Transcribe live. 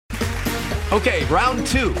Okay, round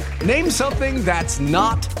two. Name something that's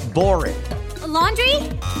not boring. A laundry?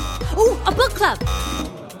 Ooh, a book club.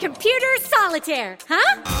 Computer solitaire,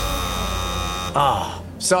 huh? Ah,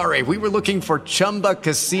 oh, sorry, we were looking for Chumba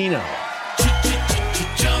Casino.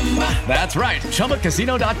 That's right,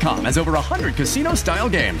 ChumbaCasino.com has over 100 casino-style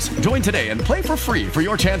games. Join today and play for free for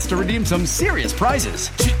your chance to redeem some serious prizes.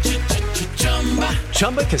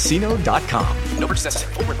 ChumbaCasino.com. No purchase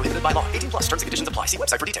necessary. Void where prohibited by law. 18 plus. Terms and conditions apply. See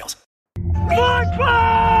website for details.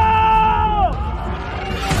 Football!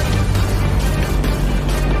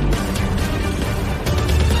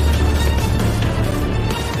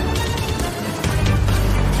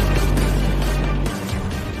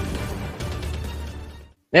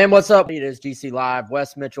 Man, what's up? It is GC Live.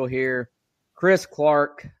 Wes Mitchell here. Chris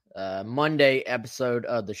Clark, Monday episode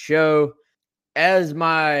of the show. As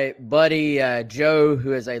my buddy Joe,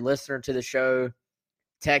 who is a listener to the show,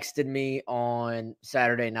 texted me on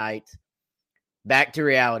Saturday night, back to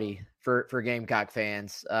reality for Gamecock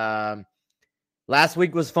fans. Last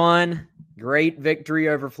week was fun. Great victory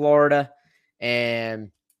over Florida.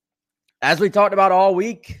 And as we talked about all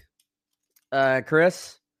week,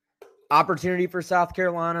 Chris, opportunity for South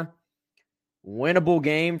Carolina, winnable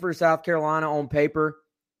game for South Carolina on paper,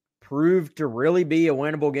 proved to really be a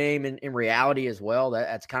winnable game in reality as well.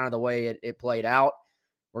 That's kind of the way it played out.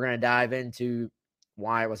 We're going to dive into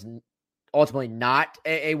why it was ultimately not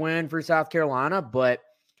a win for South Carolina, but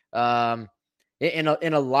in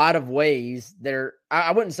a lot of ways,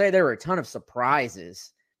 I wouldn't say there were a ton of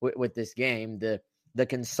surprises with this game. The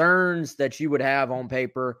concerns that you would have on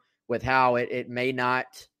paper with how it may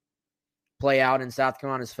not play out in South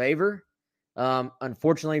Carolina's favor.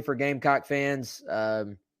 Unfortunately for Gamecock fans,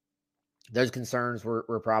 those concerns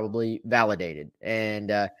were probably validated.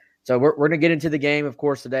 And so we're going to get into the game, of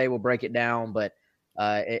course, today. We'll break it down. But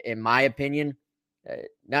in my opinion,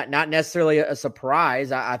 not necessarily a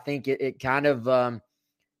surprise. I think it kind of,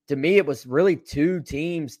 to me, it was really two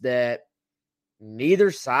teams that neither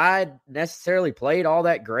side necessarily played all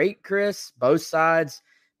that great, Chris. Both sides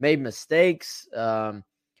made mistakes.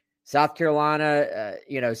 South Carolina,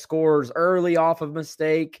 scores early off of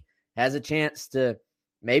mistake, has a chance to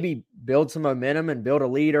maybe build some momentum and build a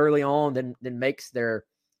lead early on, then makes their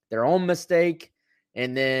own mistake.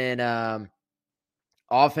 And then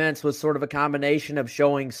offense was sort of a combination of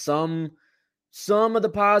showing some of the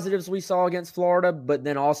positives we saw against Florida, but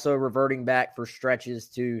then also reverting back for stretches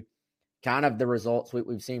to kind of the results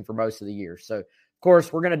we've seen for most of the year. So, of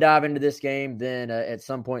course, we're going to dive into this game. Then at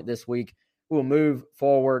some point this week, we'll move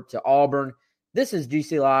forward to Auburn. This is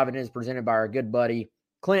GC Live and is presented by our good buddy,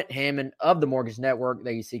 Clint Hammond of the Mortgage Network.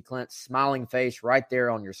 There you see Clint's smiling face right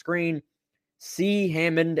there on your screen. See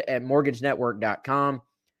Hammond at mortgagenetwork.com.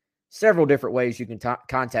 Several different ways you can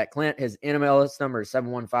contact Clint. His NMLS number is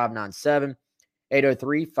 71597.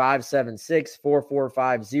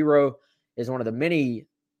 803-576-4450 is one of the many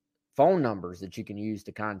phone numbers that you can use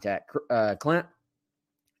to contact Clint.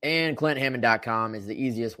 And ClintHammond.com is the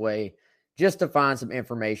easiest way just to find some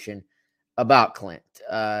information about Clint.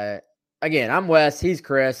 Again, I'm Wes. He's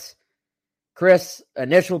Chris. Chris,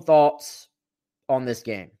 initial thoughts on this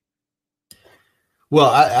game? Well,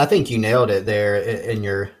 I think you nailed it there in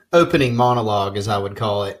your opening monologue, as I would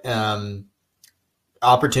call it.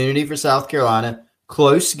 Opportunity for South Carolina.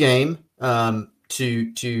 Close game,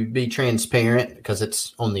 to be transparent, because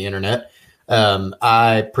it's on the internet.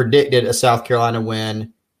 I predicted a South Carolina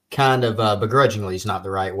win. Kind of begrudgingly is not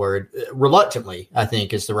the right word. Reluctantly, I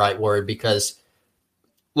think, is the right word, because,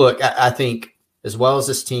 look, I think as well as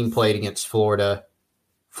this team played against Florida,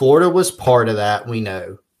 Florida was part of that, we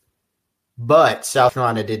know. But South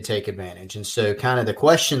Carolina did take advantage. And so kind of the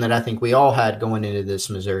question that I think we all had going into this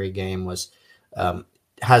Missouri game was,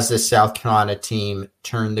 has this South Carolina team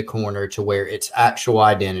turned the corner to where its actual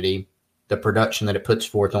identity, the production that it puts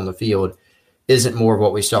forth on the field, isn't more of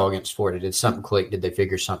what we saw against Florida? Did something click? Did they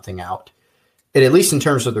figure something out? And at least in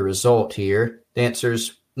terms of the result here, the answer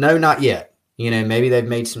is no, not yet. Maybe they've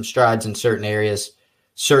made some strides in certain areas.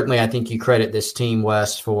 Certainly, I think you credit this team,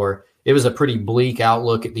 Wes, for it was a pretty bleak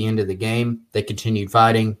outlook at the end of the game. They continued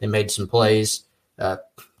fighting. They made some plays, got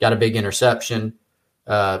a big interception,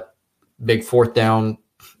 big fourth down,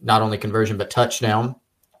 not only conversion, but touchdown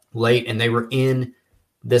late. And they were in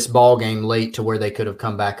this ball game late to where they could have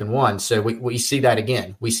come back and won. So we see that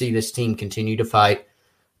again. We see this team continue to fight.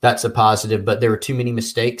 That's a positive, but there were too many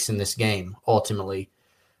mistakes in this game, ultimately.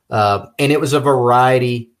 And it was a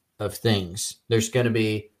variety of things. There's going to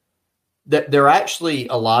be there are actually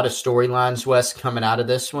a lot of storylines, Wes, coming out of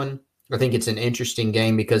this one. I think it's an interesting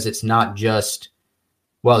game because it's not just,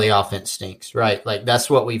 well, the offense stinks, right? Like that's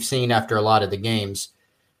what we've seen after a lot of the games.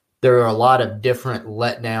 there are a lot of different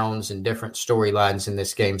letdowns and different storylines in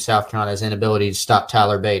this game. South Carolina's inability to stop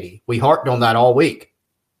Tyler Beatty. We harped on that all week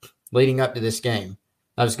leading up to this game.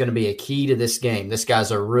 That was going to be a key to this game. This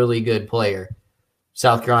guy's a really good player.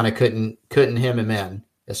 South Carolina couldn't hem him in,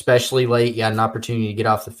 especially late. You had an opportunity to get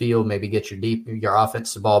off the field, maybe get your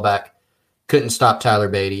offensive ball back. Couldn't stop Tyler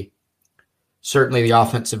Beatty. Certainly the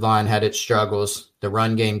offensive line had its struggles. The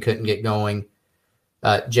run game couldn't get going.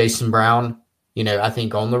 Jason Brown, I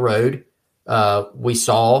think on the road, we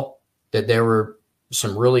saw that there were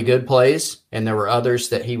some really good plays, and there were others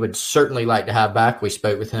that he would certainly like to have back. We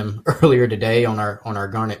spoke with him earlier today on our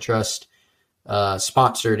Garnet Trust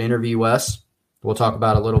sponsored interview, Wes. We'll talk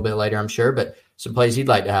about a little bit later, I'm sure, but some plays he'd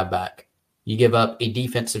like to have back. You give up a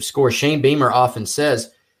defensive score. Shane Beamer often says,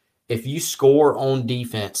 if you score on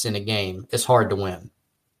defense in a game, it's hard to win.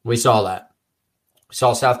 We saw that. We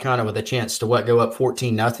saw South Carolina with a chance to go up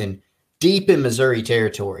 14-0 deep in Missouri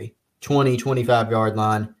territory, 20, 25-yard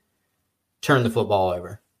line, turn the football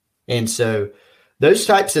over. And so those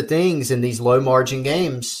types of things in these low-margin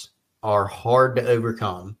games are hard to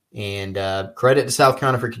overcome. And credit to South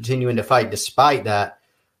Carolina for continuing to fight despite that,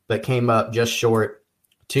 but came up just short.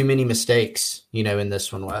 Too many mistakes, in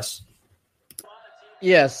this one, Wes.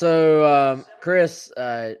 Yeah, so Chris,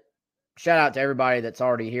 shout out to everybody that's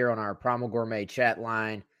already here on our Primal Gourmet chat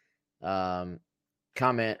line.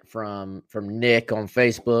 Comment from Nick on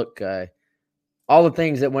Facebook. All the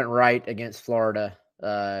things that went right against Florida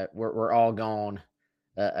were all gone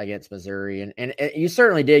against Missouri. And you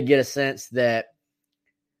certainly did get a sense that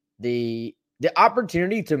the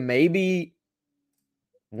opportunity to maybe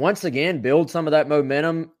once again build some of that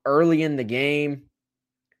momentum early in the game,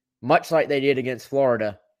 much like they did against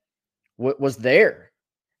Florida, was there.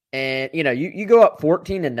 And, you go up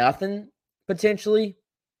 14-0 potentially.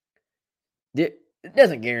 It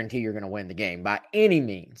doesn't guarantee you're going to win the game by any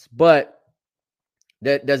means. But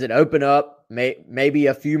does it open up maybe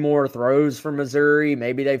a few more throws for Missouri?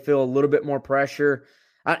 Maybe they feel a little bit more pressure.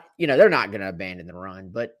 They're not going to abandon the run,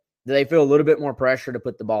 but do they feel a little bit more pressure to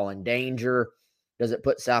put the ball in danger? Does it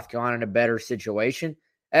put South Carolina in a better situation?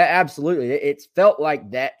 Absolutely. It's felt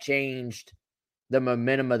like that changed the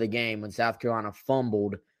momentum of the game when South Carolina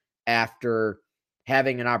fumbled after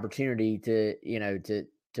having an opportunity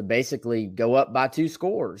to basically go up by 2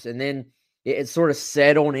 scores. And then it sort of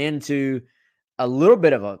settled into a little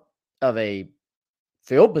bit of a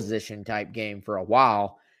field position type game for a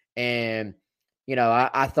while. And,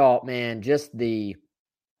 I thought, man, just the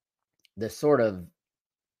sort of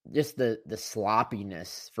just the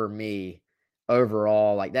sloppiness for me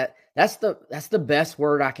overall, like that's the best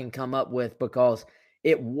word I can come up with, because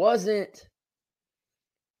it wasn't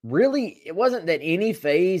that any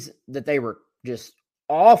phase that they were just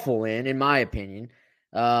awful in my opinion.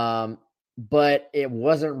 But it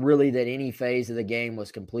wasn't really that any phase of the game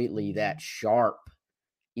was completely that sharp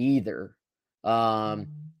either.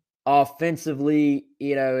 Offensively,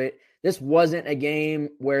 this wasn't a game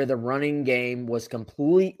where the running game was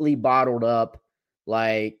completely bottled up,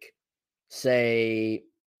 like, say,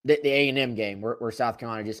 the A&M game where South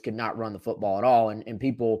Carolina just could not run the football at all. And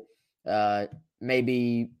people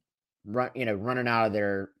maybe running out of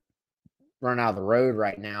the road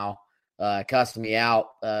right now cussed me out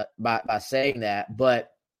by saying that. But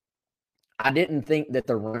I didn't think that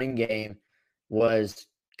the running game was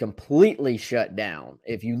completely shut down.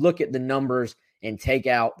 If you look at the numbers and take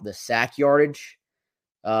out the sack yardage,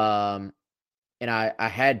 and I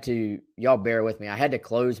had to, y'all bear with me, I had to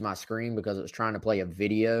close my screen because it was trying to play a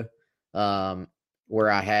video where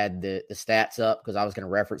I had the stats up because I was going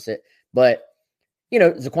to reference it. But,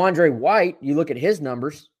 Zaquandre White, you look at his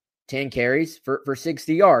numbers, 10 carries for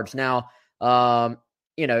 60 yards. Now,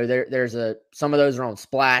 there's some of those are on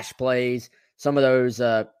splash plays. Some of those,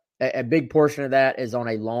 a big portion of that is on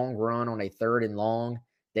a long run on a 3rd and long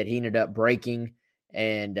that he ended up breaking.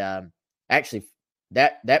 And actually,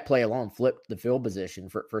 that play alone flipped the field position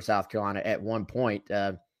for South Carolina at one point.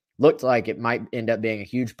 Looked like it might end up being a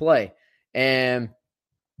huge play. And,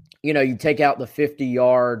 you take out the 50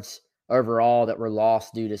 yards overall that were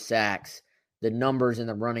lost due to sacks. The numbers in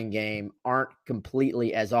the running game aren't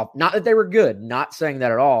completely as off. Not that they were good, not saying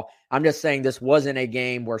that at all. I'm just saying this wasn't a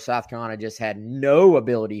game where South Carolina just had no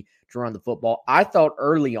ability to run the football. I thought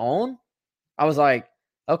early on, I was like,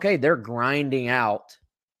 okay, they're grinding out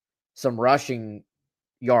some rushing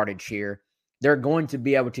yardage here. They're going to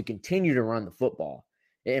be able to continue to run the football,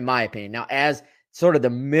 in my opinion. Now, as sort of the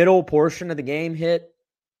middle portion of the game hit,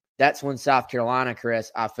 that's when South Carolina,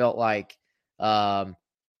 Chris, I felt like,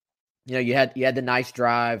 you had the nice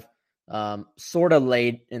drive, sort of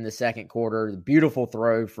late in the second quarter, the beautiful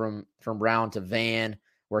throw from Brown to Van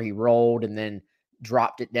where he rolled and then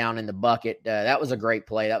dropped it down in the bucket. That was a great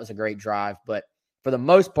play. That was a great drive. But for the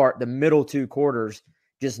most part, the middle two quarters,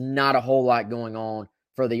 just not a whole lot going on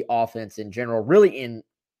for the offense in general, really in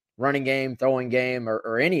running game, throwing game,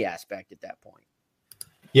 or any aspect at that point.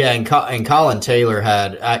 Yeah, and Colin Taylor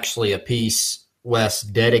had actually a piece, Wes,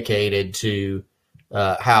 dedicated to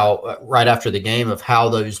how right after the game of how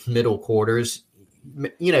those middle quarters,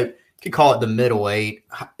 you could call it the middle eight.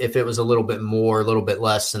 If it was a little bit more, a little bit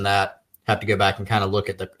less than that, have to go back and kind of look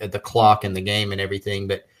at the clock and the game and everything.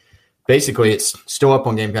 But basically, it's still up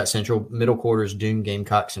on Gamecock Central. Middle quarters, Doom,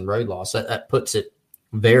 Gamecocks, and road loss. That puts it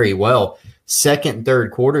very well. Second and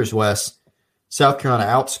third quarters, Wes, South Carolina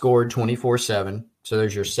outscored 24-7. So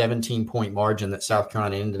there's your 17-point margin that South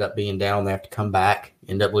Carolina ended up being down. They have to come back,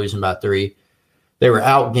 end up losing by 3. They were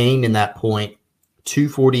outgained in that point,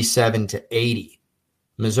 247-80.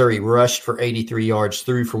 Missouri rushed for 83 yards,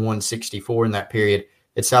 threw for 164 in that period.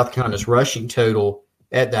 At South Carolina's rushing total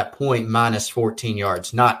at that point, minus 14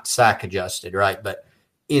 yards, not sack adjusted, right? But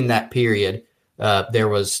in that period, there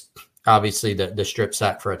was obviously the strip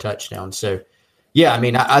sack for a touchdown. So, yeah, I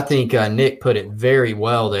mean, I think Nick put it very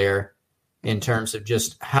well there in terms of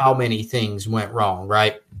just how many things went wrong,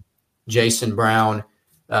 right? Jason Brown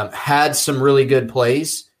had some really good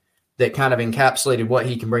plays that kind of encapsulated what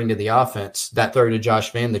he can bring to the offense. That throw to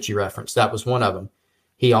Josh Vann that you referenced, that was one of them.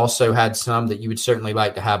 He also had some that you would certainly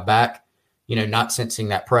like to have back, not sensing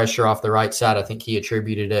that pressure off the right side. I think he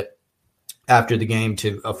attributed it after the game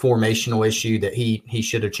to a formational issue that he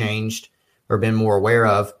should have changed or been more aware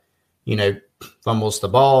of. Fumbles the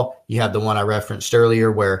ball. You have the one I referenced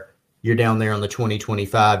earlier where you're down there on the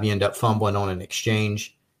 20-25, you end up fumbling on an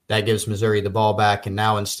exchange. That gives Missouri the ball back. And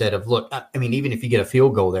now instead of, even if you get a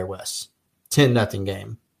field goal there, Wes, 10-0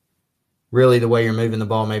 game. Really the way you're moving the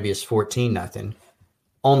ball maybe is 14-0.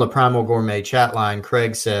 On the Primal Gourmet chat line,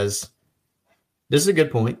 Craig says, this is a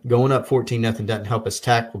good point. Going up 14-0 doesn't help us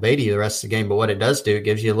tackle Beatty the rest of the game, but what it does do, it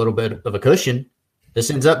gives you a little bit of a cushion. This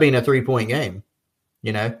ends up being a 3-point game,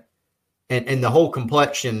 And the whole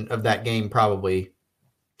complexion of that game probably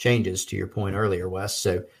changes, to your point earlier, Wes.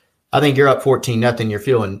 So I think you're up 14-0. You're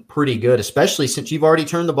feeling pretty good, especially since you've already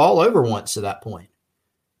turned the ball over once at that point.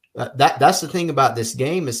 That's the thing about this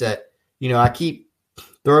game is that, I keep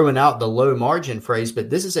throwing out the low margin phrase, but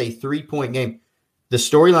this is a 3-point game. The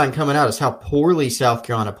storyline coming out is how poorly South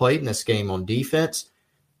Carolina played in this game on defense,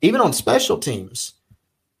 even on special teams.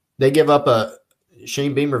 They give up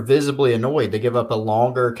Shane Beamer visibly annoyed. They give up a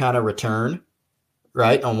longer kind of return,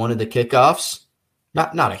 right, on one of the kickoffs.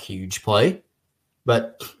 Not a huge play,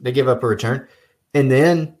 but they give up a return. And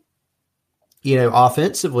then,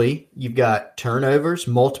 offensively, you've got turnovers,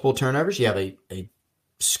 multiple turnovers. You have a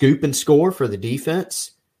scoop and score for the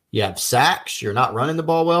defense. You have sacks. You're not running the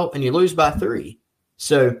ball well, and you lose by 3.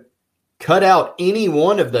 So cut out any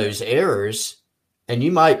one of those errors, and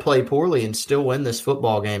you might play poorly and still win this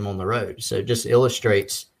football game on the road. So it just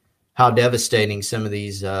illustrates how devastating some of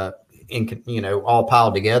these, all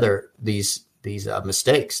piled together, these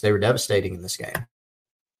mistakes. They were devastating in this game.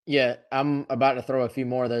 Yeah, I'm about to throw a few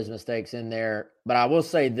more of those mistakes in there, but I will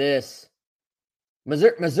say this: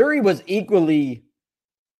 Missouri was equally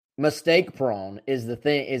mistake prone. Is the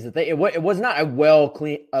thing? It was not it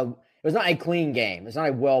was not a clean game. It's not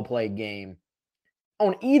a well played game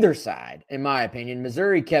on either side, in my opinion.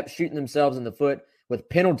 Missouri kept shooting themselves in the foot with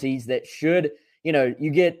penalties that should,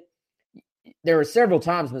 there were several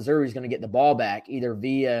times Missouri's going to get the ball back either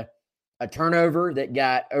via a turnover that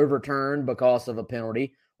got overturned because of a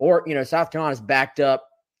penalty, or, South Carolina's backed up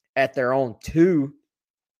at their own 2.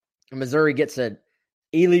 Missouri gets an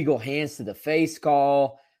illegal hands to the face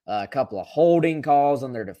call, a couple of holding calls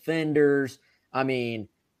on their defenders. I mean,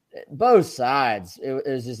 both sides, it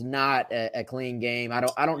was just not a clean game. I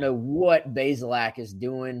don't know what Bazelak is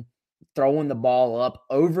doing, throwing the ball up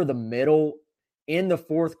over the middle in the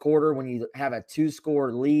fourth quarter when you have a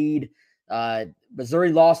 2-score lead.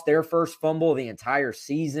 Missouri lost their first fumble of the entire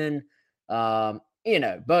season. Both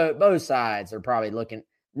sides are probably looking.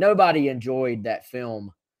 Nobody enjoyed that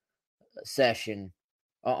film session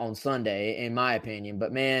on Sunday, in my opinion.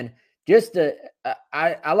 But man,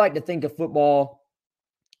 I like to think of football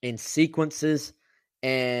in sequences,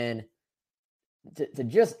 and to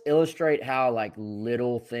just illustrate how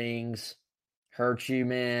little things hurt you,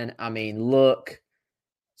 man. I mean, look,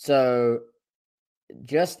 so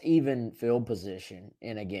just even field position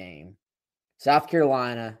in a game, South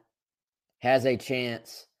Carolina has a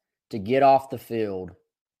chance to get off the field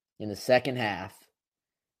in the second half.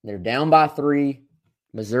 They're down by 3.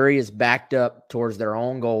 Missouri is backed up towards their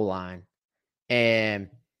own goal line, and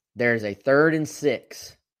there's a 3rd and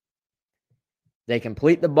 6. They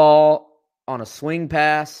complete the ball on a swing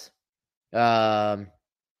pass. It's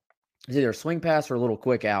either a swing pass or a little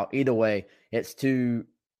quick out. Either way, it's to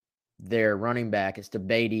their running back. It's to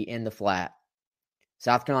Beatty in the flat.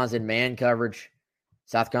 South Carolina's in man coverage.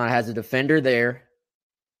 South Carolina has a defender there.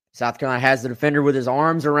 South Carolina has the defender with his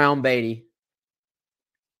arms around Beatty.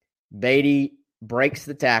 Beatty breaks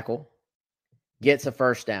the tackle, gets a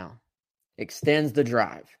first down, extends the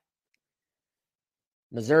drive.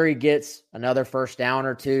 Missouri gets another first down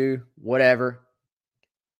or two, whatever.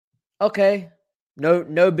 Okay,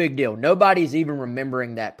 no big deal. Nobody's even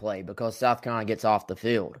remembering that play because South Carolina gets off the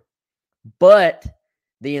field. But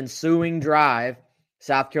the ensuing drive,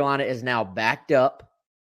 South Carolina is now backed up,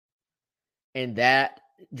 and that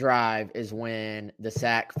drive is when the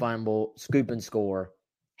sack, fumble, scoop, and score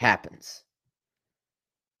happens.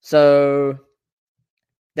 So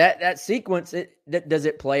that sequence, does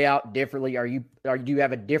it play out differently? Do you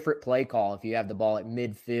have a different play call if you have the ball at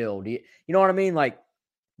midfield? You know what I mean? Like,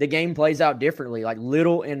 the game plays out differently. Like,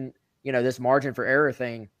 little in, this margin for error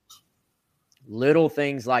thing, little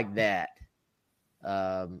things like that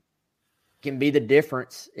can be the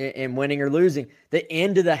difference in winning or losing. The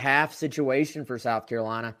end of the half situation for South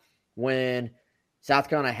Carolina, when South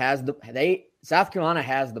Carolina has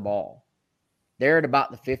the ball. They're at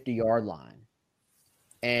about the 50-yard line.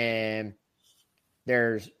 And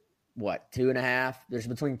there's there's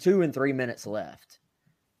between 2 and 3 minutes left.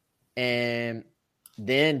 And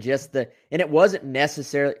then and it wasn't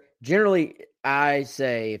necessarily, generally I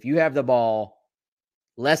say if you have the ball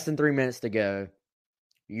less than 3 minutes to go,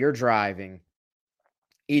 you're driving,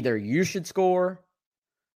 either you should score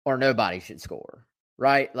or nobody should score,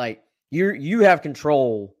 right? Like, you have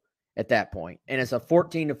control at that point, and it's a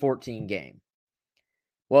 14-14 game.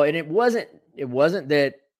 Well, and it wasn't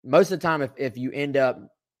that most of the time if you end up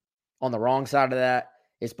on the wrong side of that,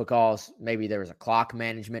 it's because maybe there was a clock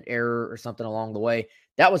management error or something along the way.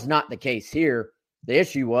 That was not the case here. The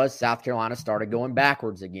issue was South Carolina started going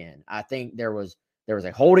backwards again. I think there was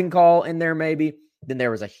a holding call in there maybe. Then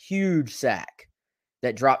there was a huge sack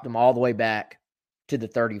that dropped them all the way back to the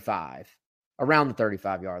 35, around the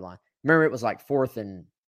 35-yard line. Remember, it was like 4th and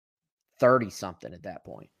 30-something at that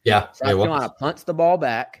point. Yeah. South Carolina punts the ball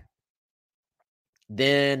back.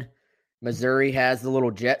 Then Missouri has the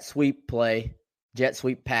little jet sweep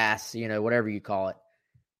pass, whatever you call it.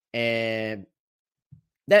 And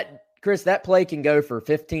that play can go for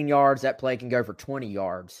 15 yards. That play can go for 20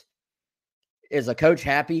 yards. Is a coach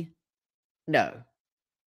happy? No.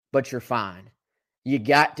 But you're fine. You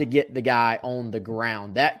got to get the guy on the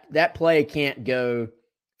ground. That play can't go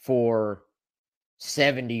for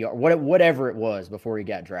 70 or whatever it was before he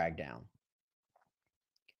got dragged down.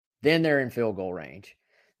 Then they're in field goal range.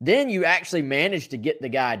 Then you actually managed to get the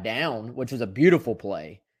guy down, which was a beautiful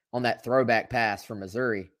play on that throwback pass from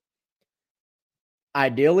Missouri.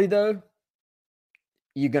 Ideally, though,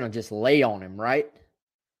 you're going to just lay on him, right?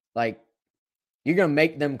 Like, you're going to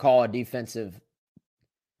make them call a defensive.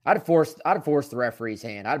 I'd force the referee's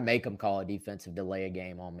hand. I'd make them call a defensive delay of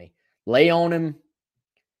game on me. Lay on him,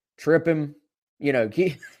 trip him,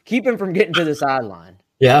 keep him from getting to the sideline.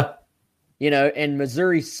 Yeah. And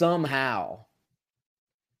Missouri somehow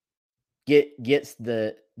gets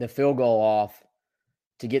the field goal off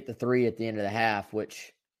to get the 3 at the end of the half,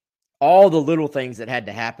 which all the little things that had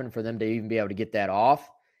to happen for them to even be able to get that off.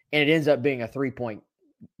 And it ends up being a 3-point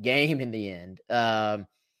game in the end.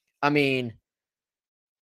 I mean,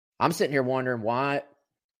 I'm sitting here wondering why,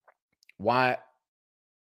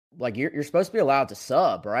 like, you're supposed to be allowed to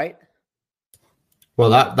sub, right?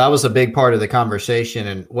 Well, that was a big part of the conversation.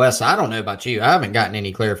 And Wes, I don't know about you. I haven't gotten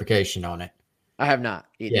any clarification on it. I have not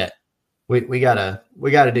either. Yeah. We gotta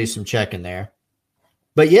do some checking there.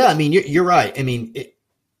 But yeah, I mean, you're right. I mean,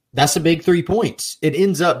 that's a big 3 points. It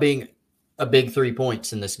ends up being a big 3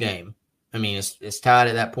 points in this game. I mean, it's tied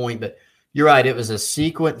at that point, but you're right. It was a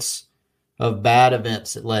sequence of bad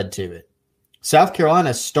events that led to it. South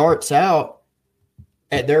Carolina starts out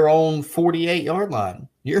at their own 48-yard line.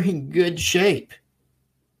 You're in good shape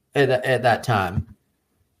at that time.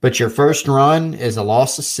 But your first run is a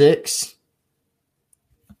loss of 6.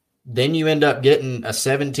 Then you end up getting a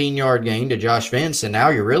 17-yard gain to Josh Vince, and now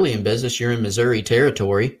you're really in business. You're in Missouri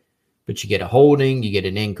territory, but you get a holding, you get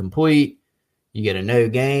an incomplete, you get a no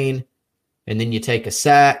gain, and then you take a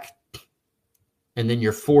sack, and then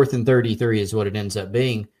your 4th and 33 is what it ends up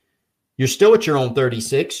being. You're still at your own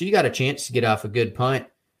 36, so you got a chance to get off a good punt.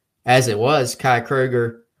 As it was, Kai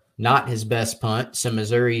Kroger, not his best punt, so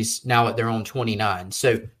Missouri's now at their own 29.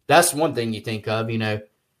 So that's one thing you think of,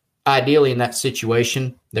 ideally in that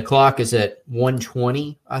situation. The clock is at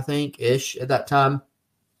 1:20, I think, ish at that time.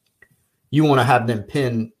 you want to have them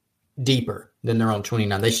pin deeper than their own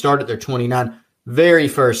 29. They start at their 29, very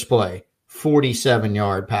first play,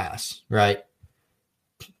 47-yard pass, right?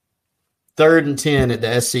 3rd and 10 at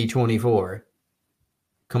the SC 24,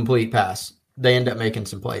 complete pass. They end up making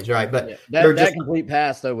some plays, right? But that complete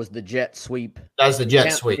pass, though, was the jet sweep. That was the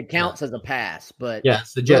jet sweep. It counts as a pass, but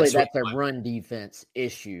it's the jet really sweep. That's a run defense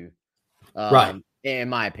issue, right? In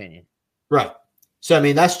my opinion. Right. So, I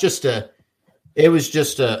mean, it was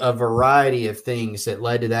just a variety of things that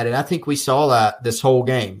led to that. And I think we saw that this whole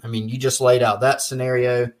game. I mean, you just laid out that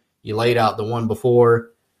scenario. You laid out the one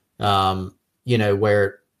before,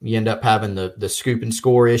 where you end up having the scoop and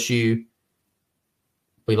score issue.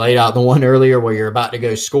 We laid out the one earlier where you're about to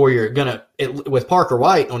go score. You're with Parker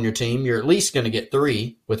White on your team, you're at least going to get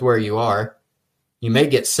 3 with where you are. You may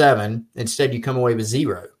get 7. Instead, you come away with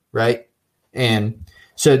 0, right? And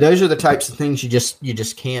so those are the types of things you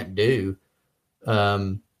just can't do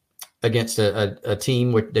against a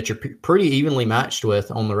team that you're pretty evenly matched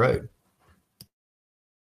with on the road.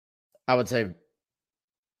 I would say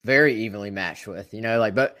very evenly matched with,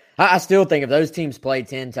 but I still think if those teams play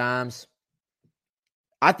 10 times,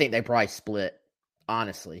 I think they probably split,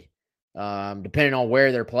 honestly, depending on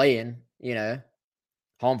where they're playing,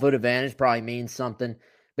 home field advantage probably means something.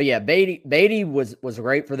 But yeah, Beatty was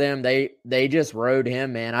great for them. They just rode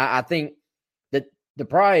him, man. I think that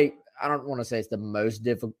I don't want to say it's the most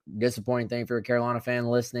disappointing thing for a Carolina fan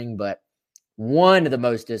listening, but one of the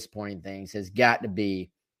most disappointing things has got to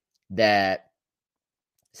be that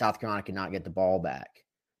South Carolina could not get the ball back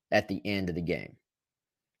at the end of the game.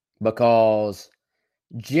 Because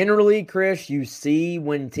generally, Chris, you see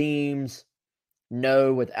when teams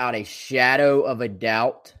know without a shadow of a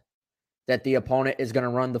doubt that the opponent is going to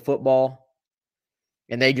run the football,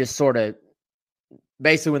 and they just sort of,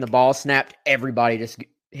 basically when the ball snapped, everybody just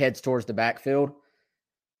heads towards the backfield.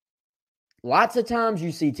 Lots of times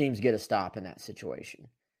you see teams get a stop in that situation.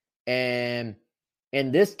 And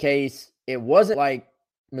in this case, it wasn't like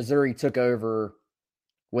Missouri took over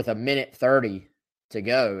with 1:30 to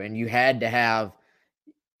go, and you had to have,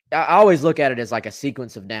 I always look at it as like a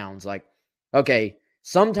sequence of downs. Like, okay,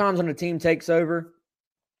 sometimes when a team takes over,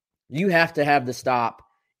 you have to have the stop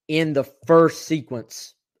in the first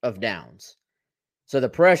sequence of downs. So the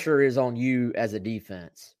pressure is on you as a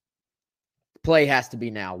defense. Play has to be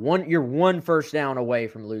now. You're 1 first down away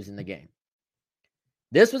from losing the game.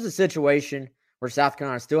 This was a situation where South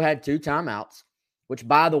Carolina still had 2 timeouts, which,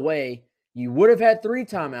 by the way, you would have had 3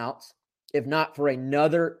 timeouts if not for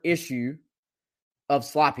another issue of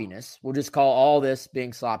sloppiness. We'll just call all this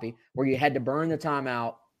being sloppy, where you had to burn the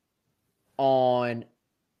timeout on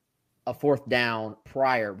a 4th down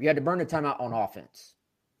prior. You had to burn the timeout on offense.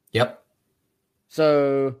 Yep.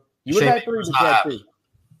 So you would have had 3 to 2.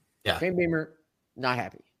 Yeah. Shane Beamer, not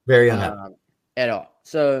happy. Very unhappy. At all.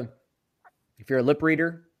 So if you're a lip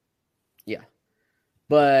reader, yeah.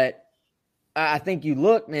 But I think you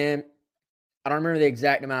look, man, I don't remember the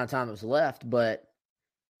exact amount of time that was left, but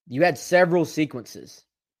you had several sequences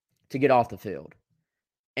to get off the field.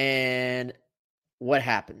 And what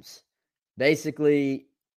happens? Basically,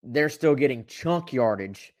 they're still getting chunk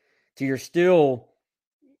yardage. So you're still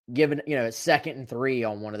given, a 2nd and 3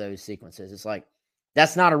 on one of those sequences. It's like,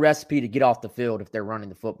 that's not a recipe to get off the field if they're running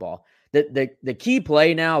the football. The key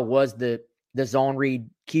play now was the zone read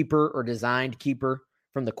keeper or designed keeper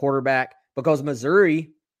from the quarterback, because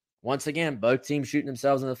Missouri, once again, both teams shooting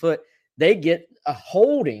themselves in the foot, they get a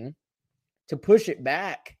holding to push it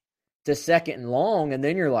back to 2nd and long, and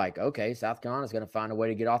then you're like, okay, South Carolina's going to find a way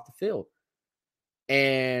to get off the field.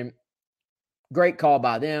 And great call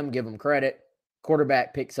by them, give them credit.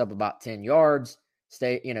 Quarterback picks up about 10 yards,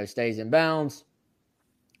 stays in bounds,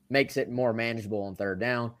 makes it more manageable on 3rd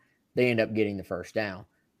down. They end up getting the 1st down.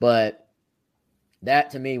 But that,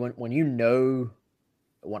 to me, when you know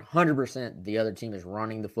 100% the other team is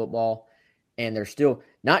running the football and they're still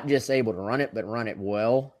not just able to run it, but run it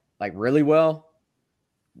well, like really well,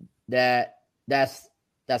 that's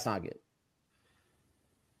not good.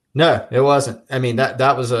 No, it wasn't. I mean,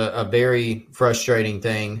 that was a very frustrating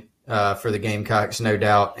thing for the Gamecocks, no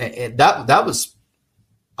doubt. And that was,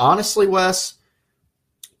 honestly, Wes,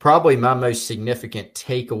 probably my most significant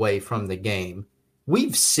takeaway from the game.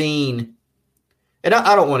 We've seen, and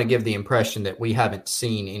I don't want to give the impression that we haven't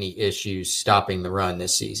seen any issues stopping the run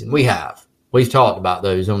this season. We have. We've talked about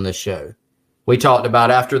those on this show. We talked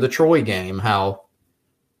about after the Troy game how,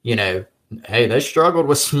 hey, they struggled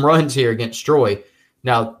with some runs here against Troy.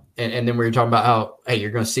 Now, and then we were talking about how, hey,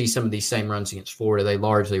 you're going to see some of these same runs against Florida. They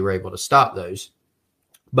largely were able to stop those.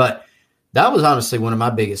 But that was honestly one of my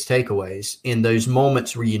biggest takeaways in those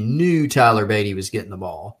moments where you knew Tyler Beatty was getting the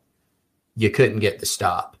ball. you couldn't get the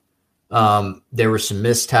stop. There were some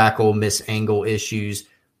missed tackle, missed angle issues.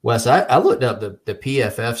 Wes, I looked up the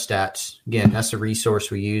PFF stats. Again, that's a resource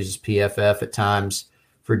we use as PFF at times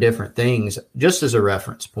for different things, just as a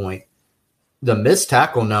reference point. The missed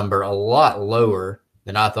tackle number a lot lower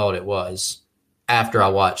than I thought it was after I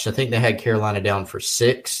watched. I think they had Carolina down for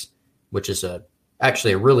 6, which is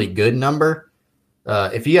actually a really good number.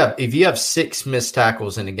 If you have 6 missed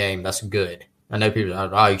tackles in a game, that's good. I know people are,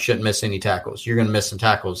 oh, you shouldn't miss any tackles. You're going to miss some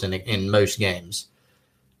tackles in most games.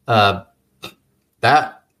 That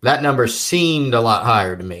number seemed a lot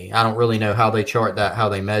higher to me. I don't really know how they chart that, how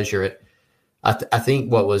they measure it. I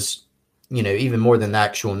think what was, even more than the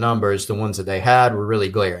actual numbers, the ones that they had were really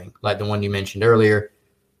glaring. Like the one you mentioned earlier,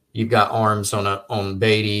 you've got arms on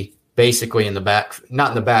Beatty, basically in the back,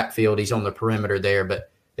 not in the backfield. He's on the perimeter there,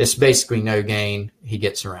 but it's basically no gain. He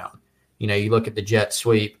gets around. You look at the jet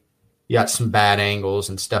sweep, you got some bad angles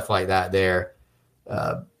and stuff like that there.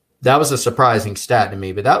 That was a surprising stat to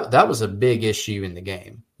me, but that was a big issue in the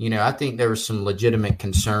game. I think there were some legitimate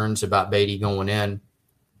concerns about Beatty going in.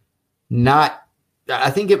 I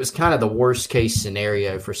think it was kind of the worst case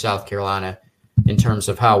scenario for South Carolina in terms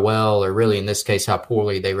of how well, or really in this case, how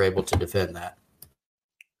poorly they were able to defend that.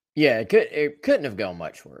 Yeah, it couldn't have gone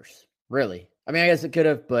much worse, really. I mean, I guess it could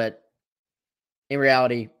have, but in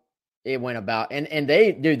reality, it went about. And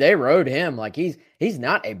they rode him like he's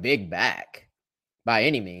not a big back by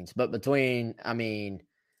any means, but between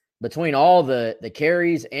all the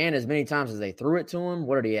carries and as many times as they threw it to him,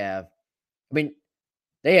 what did he have? I mean,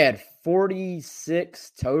 they had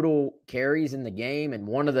 46 total carries in the game, and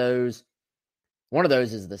one of those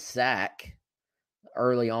is the sack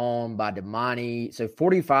early on by Damani. So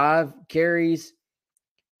 45 carries,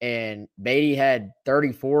 and Beatty had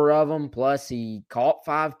 34 of them, plus he caught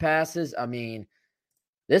 5 passes. I mean,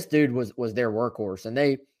 this dude was their workhorse, and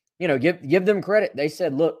they, give them credit. They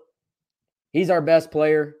said, look, he's our best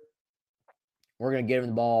player. We're going to give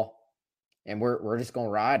him the ball, and we're just going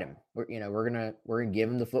to ride him. We're going to give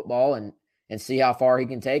him the football and see how far he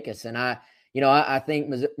can take us. And I think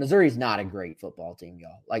Missouri's not a great football team,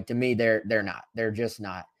 y'all. Like, to me, they're not. They're just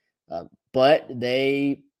not. But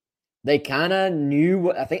they kind of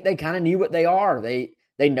knew. I think they kind of knew what they are. They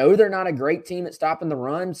know they're not a great team at stopping the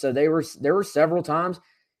run. So there were several times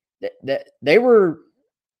that they were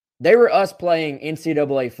us playing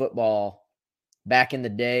NCAA football back in the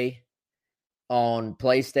day on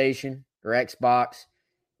PlayStation or Xbox,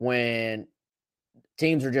 when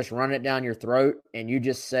teams are just running it down your throat and you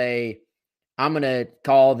just say, I'm going to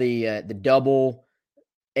call the double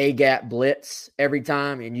A-gap blitz every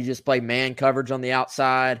time, and you just play man coverage on the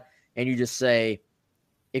outside, and you just say,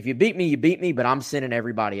 if you beat me, you beat me, but I'm sending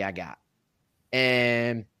everybody I got.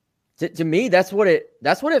 And to me, that's what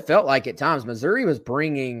it felt like at times. Missouri was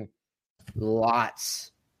bringing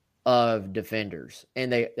lots of defenders,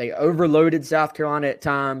 and they overloaded South Carolina at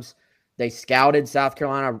times. They scouted South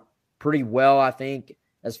Carolina pretty well, I think,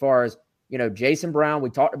 as far as, Jason Brown.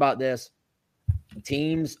 We talked about this.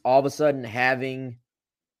 Teams all of a sudden having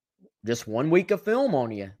just 1 week of film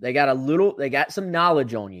on you. They got some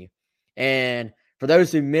knowledge on you. And for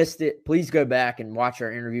those who missed it, please go back and watch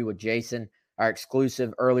our interview with Jason, our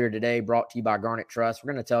exclusive earlier today, brought to you by Garnet Trust.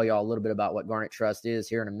 We're going to tell y'all a little bit about what Garnet Trust is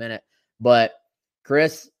here in a minute. But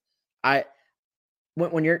Chris,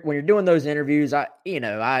 when you're doing those interviews, you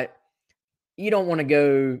don't want to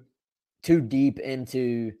go too deep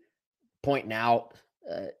into pointing out,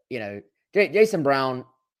 Jason Brown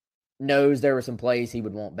knows there were some plays he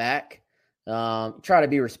would want back. Try to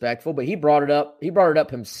be respectful, but he brought it up. He brought it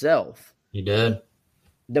up himself. He did.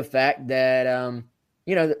 The fact that,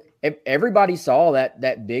 everybody saw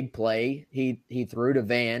that big play he threw to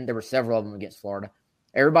Van. There were several of them against Florida.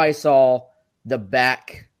 Everybody saw the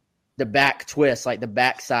back twist, like the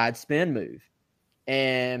backside spin move.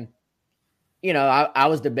 And, I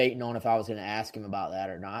was debating on if I was going to ask him about that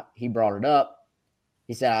or not. He brought it up.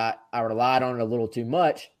 He said, I relied on it a little too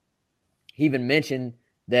much. He even mentioned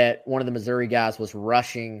that one of the Missouri guys was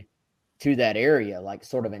rushing to that area, like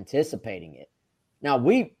sort of anticipating it. Now,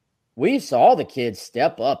 we saw the kids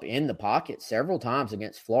step up in the pocket several times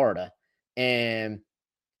against Florida and,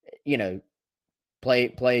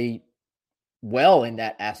 play well in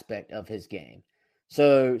that aspect of his game.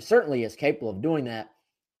 So certainly is capable of doing that.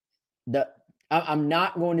 I'm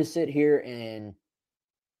not going to sit here and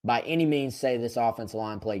by any means say this offensive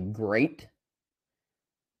line played great,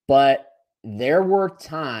 but there were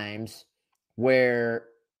times where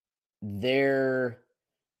the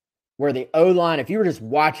O-line, if you were just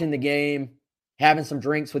watching the game, having some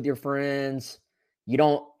drinks with your friends,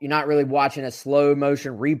 You're not really watching a slow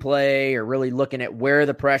motion replay or really looking at where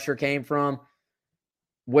the pressure came from,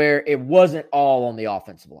 where it wasn't all on the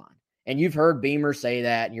offensive line. And you've heard Beamer say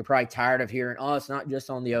that, and you're probably tired of hearing, oh, it's not just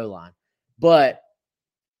on the O-line. But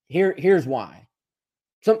here's why.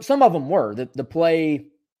 Some of them were. The play,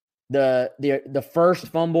 the first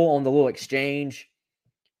fumble on the little exchange,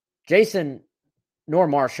 Jason nor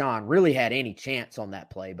Marshawn really had any chance on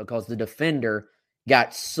that play because the defender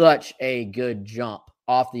got such a good jump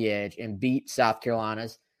off the edge and beat South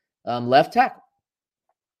Carolina's left tackle.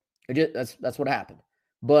 That's what happened.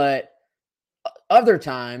 But other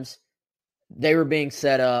times, they were being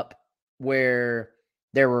set up where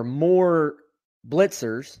there were more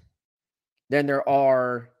blitzers than there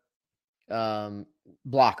are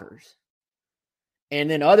blockers. And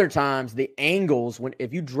then other times, the angles,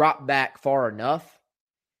 if you drop back far enough,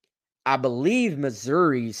 I believe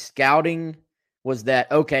Missouri's scouting was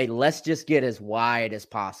that, okay, let's just get as wide as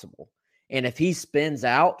possible. And if he spins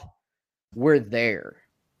out, we're there.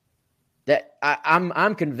 That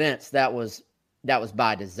I'm convinced that was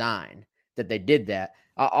by design that they did that.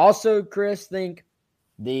 I also, Chris, think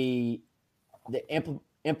the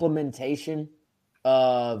implementation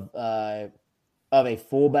of a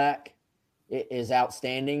fullback is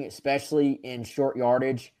outstanding, especially in short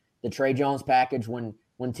yardage. The Trey Jones package, when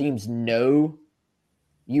teams know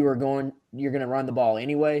you're going to run the ball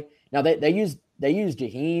anyway. Now they use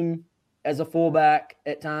Jaheim as a fullback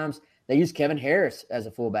at times. They use Kevin Harris as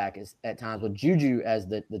a fullback at times with Juju as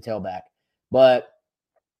the tailback. But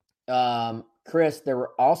Chris, there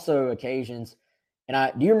were also occasions,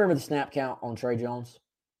 and do you remember the snap count on Trey Jones?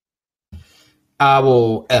 I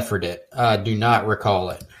will effort it. I do not recall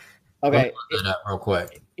it. Okay. Look it up real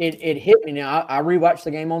quick. It hit me now. I rewatched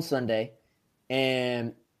the game on Sunday,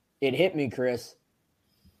 and it hit me, Chris,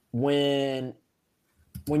 when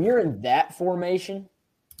you're in that formation,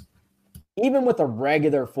 even with a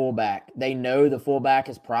regular fullback, they know the fullback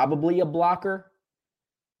is probably a blocker,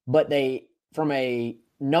 but they, from a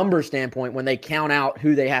number standpoint, when they count out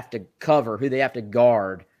who they have to cover, who they have to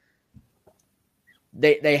guard,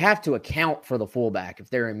 they have to account for the fullback if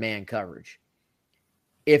they're in man coverage.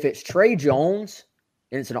 If it's Trey Jones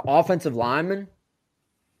and it's an offensive lineman,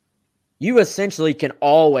 you essentially can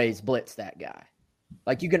always blitz that guy.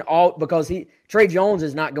 Like you can because Trey Jones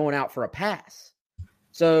is not going out for a pass.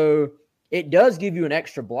 So it does give you an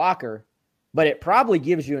extra blocker, but it probably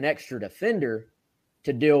gives you an extra defender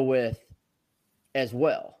to deal with as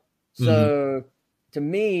well. So to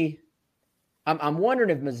me, I'm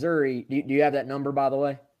wondering if Missouri, do you have that number, by the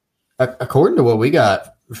way? According to what we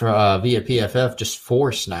got via PFF, just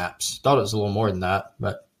 4 snaps. Thought it was a little more than that,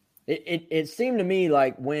 but it seemed to me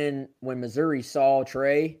like when Missouri saw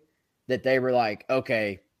Trey that they were like,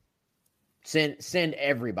 okay, send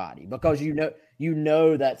everybody, because you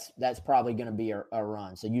know that's probably going to be a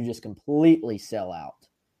run. So you just completely sell out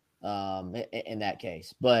in that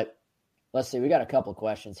case. But let's see, we got a couple of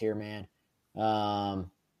questions here, man.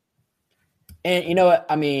 And you know what?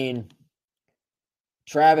 I mean,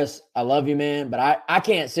 Travis, I love you, man, but I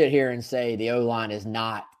can't sit here and say the O-line is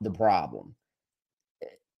not the problem.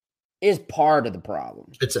 It's part of the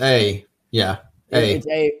problem. It's yeah. It's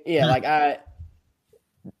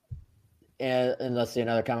and let's see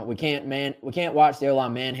another comment. We can't watch the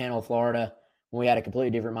O-line manhandle Florida when we had a completely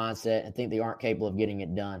different mindset and think they aren't capable of getting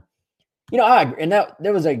it done. You know, I agree. And that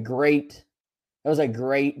was a great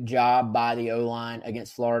job by the O-line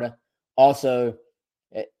against Florida. Also,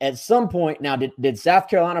 at some point now, did South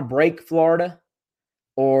Carolina break Florida,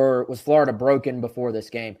 or was Florida broken before this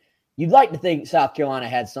game? You'd like to think South Carolina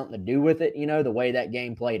had something to do with it, you know, the way that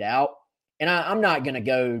game played out. And I'm not going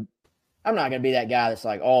to be that guy that's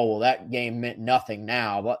like, oh, well, that game meant nothing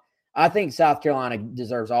now. But I think South Carolina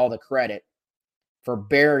deserves all the credit for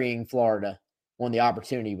burying Florida when the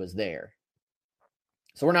opportunity was there.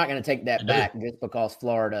 So we're not going to take that back just because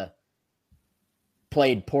Florida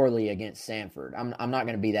played poorly against Samford. I'm not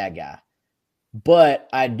going to be that guy. But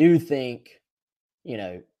I do think, you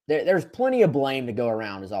know, there's plenty of blame to go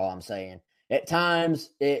around is all I'm saying. At times,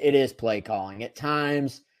 it is play calling. At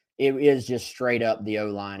times, it is just straight up the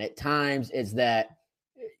O-line. At times, it's that,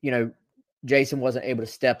 you know, Jason wasn't able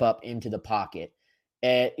to step up into the pocket.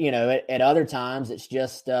 At other times, it's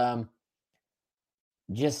just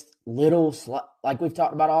little, like we've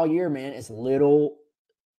talked about all year, man, it's little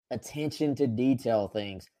attention to detail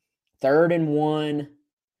things. 3rd and 1,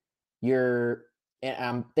 and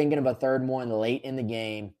I'm thinking of a 3rd and 1 late in the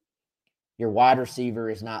game. Your wide receiver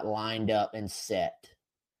is not lined up and set.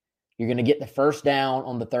 You're going to get the first down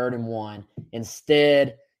on the 3rd and 1.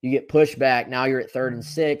 Instead, you get pushed back. Now you're at 3rd and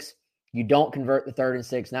 6. You don't convert the 3rd and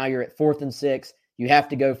 6. Now you're at 4th and 6. You have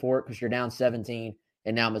to go for it because you're down 17,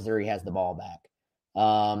 and now Missouri has the ball back.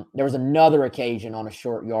 There was another occasion on a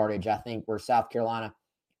short yardage, I think, where South Carolina,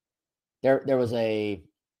 there was a,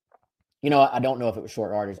 I don't know if it was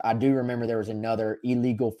short yardage. I do remember there was another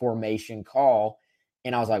illegal formation call,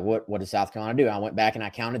 and I was like, what did South Carolina do? I went back and I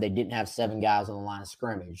counted. They didn't have 7 guys on the line of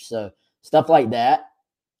scrimmage. So stuff like that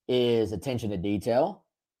is attention to detail.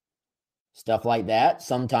 Stuff like that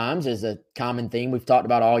sometimes is a common theme we've talked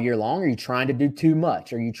about all year long. Are you trying to do too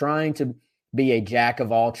much? Are you trying to be a jack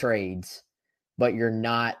of all trades, but you're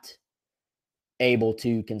not able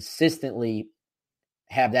to consistently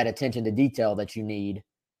have that attention to detail that you need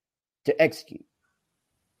to execute?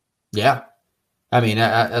 Yeah. I mean,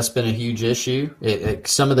 that's been a huge issue.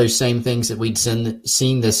 Some of those same things that we'd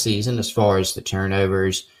seen this season as far as the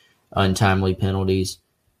turnovers, untimely penalties.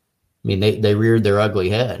 I mean, they reared their ugly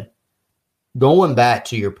head. Going back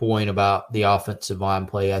to your point about the offensive line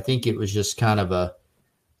play, I think it was just kind of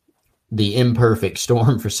the imperfect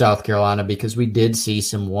storm for South Carolina because we did see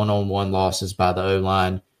some one-on-one losses by the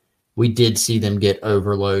O-line. We did see them get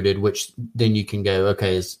overloaded, which then you can go,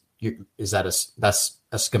 okay, is that that's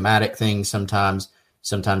a schematic thing sometimes?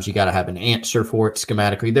 Sometimes you got to have an answer for it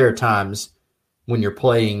schematically. There are times when you're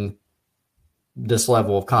playing this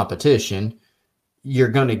level of competition, you're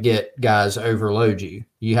going to get guys overload you.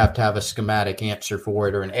 You have to have a schematic answer for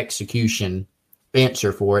it or an execution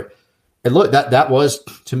answer for it. And look, that was,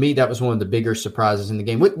 to me, that was one of the bigger surprises in the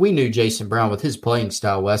game. We knew Jason Brown with his playing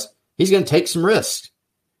style, Wes, he's going to take some risks.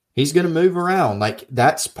 He's going to move around. Like,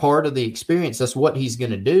 that's part of the experience. That's what he's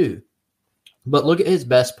going to do. But look at his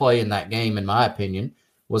best play in that game, in my opinion,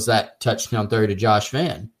 was that touchdown throw to Josh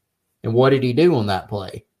Vann. And what did he do on that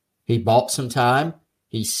play? He bought some time.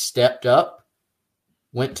 He stepped up,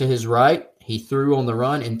 went to his right. He threw on the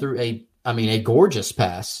run and threw a gorgeous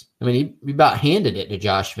pass. I mean, he about handed it to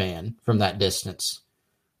Josh Vann from that distance.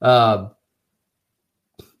 But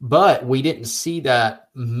we didn't see that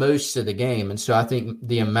most of the game. And so I think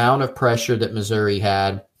the amount of pressure that Missouri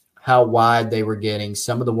had, how wide they were getting,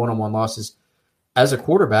 some of the one-on-one losses, as a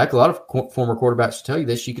quarterback, a lot of former quarterbacks will tell you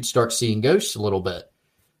this, you could start seeing ghosts a little bit.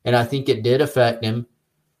 And I think it did affect him.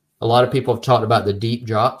 A lot of people have talked about the deep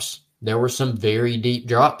drops. There were some very deep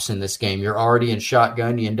drops in this game. You're already in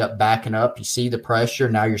shotgun. You end up backing up. You see the pressure.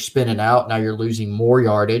 Now you're spinning out. Now you're losing more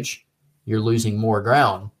yardage. You're losing more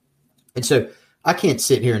ground. And so I can't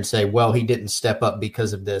sit here and say, well, he didn't step up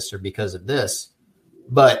because of this or because of this,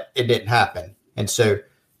 but it didn't happen. And so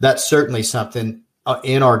that's certainly something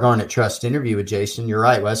in our Garnet Trust interview with Jason. You're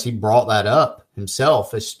right, Wes. He brought that up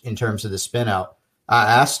himself in terms of the spin out. I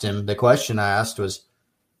asked him, the question I asked was,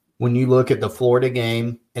 when you look at the Florida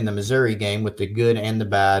game and the Missouri game with the good and the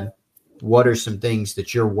bad, what are some things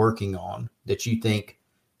that you're working on that you think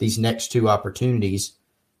these next 2 opportunities,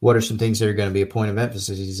 what are some things that are going to be a point of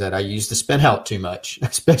emphasis? He said, I used the spin out too much.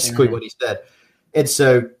 That's basically what he said. And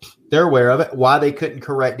so they're aware of it. Why they couldn't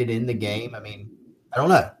correct it in the game, I mean, I don't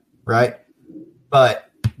know, right?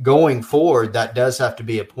 But going forward, that does have to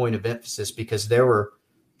be a point of emphasis because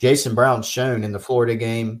Jason Brown's shown in the Florida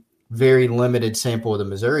game, very limited sample of the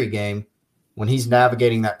Missouri game, when he's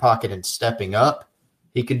navigating that pocket and stepping up,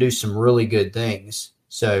 he can do some really good things.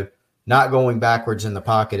 So not going backwards in the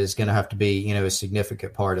pocket is going to have to be, a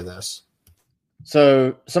significant part of this.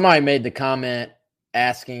 So somebody made the comment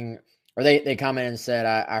asking, or they commented and said,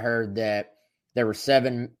 I heard that there were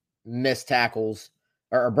 7 missed tackles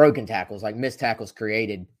or broken tackles, like missed tackles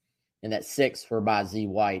created, and that 6 were by Z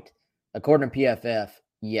White. According to PFF,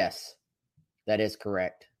 yes, that is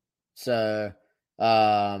correct. So,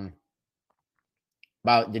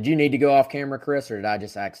 did you need to go off camera, Chris, or did I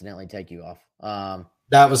just accidentally take you off?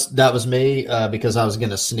 That was me because I was going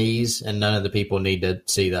to sneeze, and none of the people need to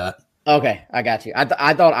see that. Okay, I got you. I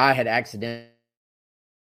thought I had accidentally.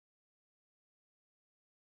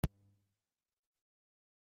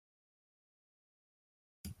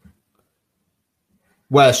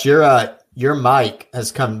 Wes, your mic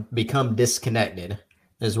has become disconnected,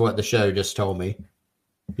 is what the show just told me.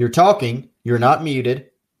 You're talking, you're not muted.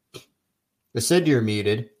 It said you're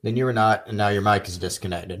muted, then you were not, and now your mic is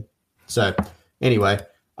disconnected. So anyway,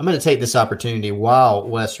 I'm going to take this opportunity while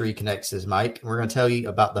Wes reconnects his mic, and we're going to tell you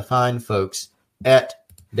about the fine folks at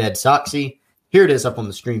Dead Soxy. Here it is up on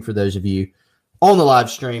the screen for those of you on the live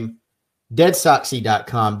stream.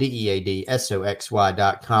 DeadSoxy.com,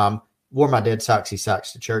 DeadSoxy.com. Wore my Dead Soxy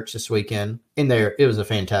socks to church this weekend. In there, it was a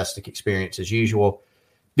fantastic experience as usual.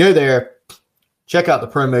 Go there. Check out the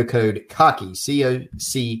promo code COCKY,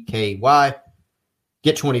 COCKY.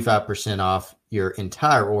 Get 25% off your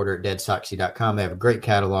entire order at deadsoxy.com. They have a great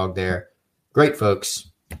catalog there. Great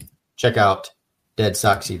folks. Check out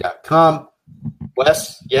deadsoxy.com.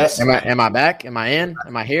 Wes, yes. Am I back? Am I in?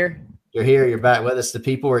 Am I here? You're here. You're back with us. The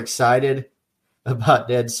people are excited about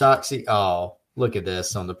Dead Soxy. Oh, look at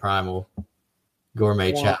this on the Primal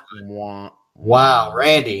Gourmet Chat. Wow,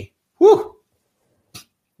 Randy. Woo.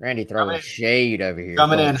 Randy throwing shade over here.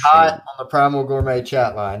 Coming in hot on the Primal Gourmet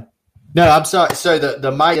chat line. No, I'm sorry. So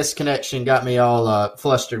the Midas connection got me all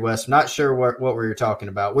flustered, Wes. I'm not sure what we were talking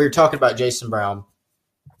about. We were talking about Jason Brown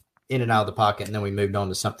in and out of the pocket, and then we moved on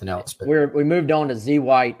to something else. But we moved on to Z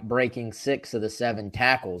White breaking 6 of the 7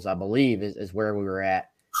 tackles, I believe, is where we were at.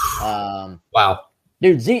 Wow.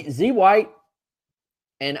 Dude, Z White,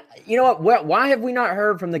 and you know what? Why have we not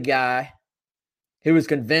heard from the guy who was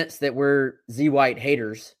convinced that we're Z White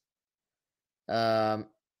haters? Haven't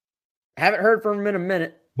heard from him in a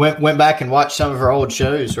minute. Went back and watched some of our old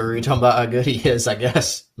shows where we were talking about how good he is, I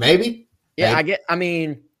guess. Maybe? Yeah,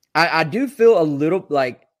 Maybe. I do feel a little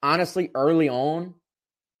like, honestly, early on,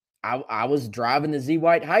 I was driving the Z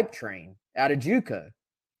White hype train out of JUCO.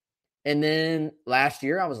 And then last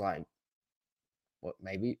year I was like, what,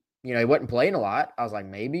 maybe, he wasn't playing a lot. I was like,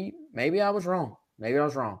 maybe I was wrong. Maybe I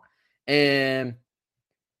was wrong. And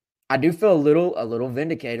I do feel a little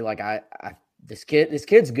vindicated. Like this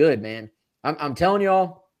kid's good, man. I'm telling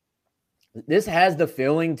y'all, this has the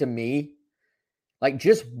feeling to me, like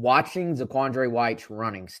just watching Zaquandre White's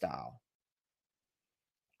running style.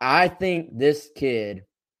 I think this kid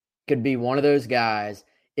could be one of those guys,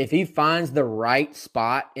 if he finds the right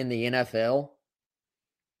spot in the NFL,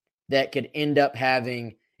 that could end up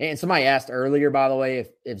having, and somebody asked earlier, by the way,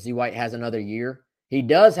 if Z White has another year. He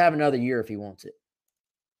does have another year if he wants it.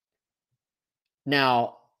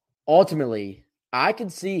 Now, ultimately, I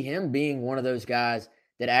could see him being one of those guys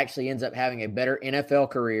that actually ends up having a better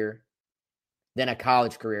NFL career than a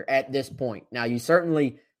college career at this point. Now, you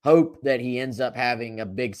certainly hope that he ends up having a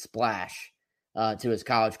big splash to his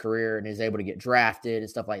college career and is able to get drafted and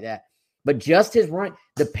stuff like that. But just his run,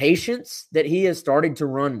 the patience that he has started to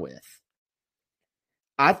run with,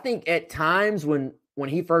 I think at times when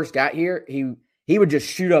he first got here, he would just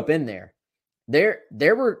shoot up in there.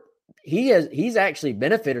 He's actually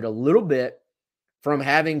benefited a little bit from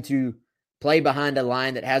having to play behind a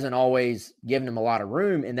line that hasn't always given him a lot of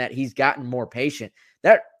room, in that he's gotten more patient.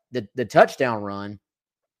 That the touchdown run,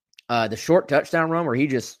 the short touchdown run where he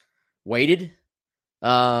just waited,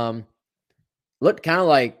 looked kind of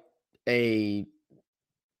like a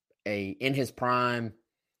in his prime.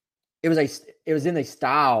 It was in the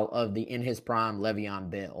style of the in his prime Le'Veon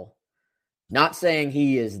Bell. Not saying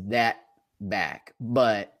he is that back,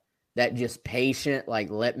 but that just patient, like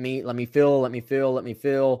let me feel, and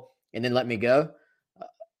then let me go.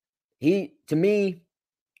 To me,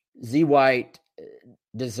 Z White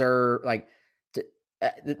deserve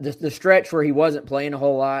the stretch where he wasn't playing a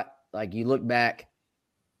whole lot. Like you look back,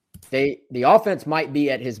 the offense might be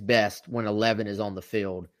at his best when 11 is on the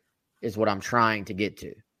field, is what I'm trying to get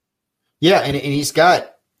to. Yeah, and he's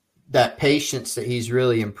got that patience that he's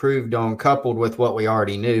really improved on, coupled with what we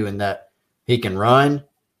already knew, and that he can run.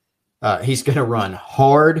 He's going to run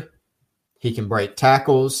hard. He can break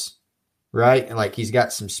tackles, right? And like he's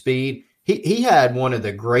got some speed. He had one of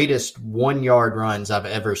the greatest 1-yard runs I've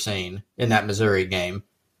ever seen in that Missouri game.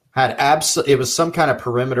 It was some kind of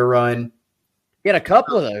perimeter run. He had a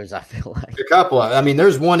couple of those, I feel like.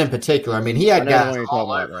 There's one in particular. I mean, he had guys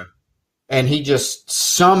all over. And he just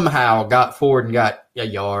somehow got forward and got a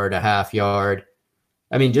yard, a half yard.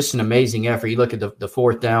 I mean, just an amazing effort. You look at the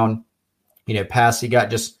fourth down, pass he got,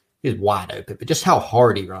 just he was wide open, but just how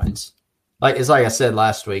hard he runs. Like I said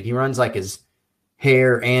last week, he runs like his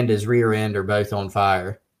hair and his rear end are both on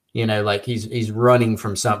fire. Like he's running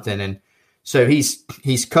from something. And so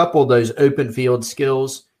he's coupled those open field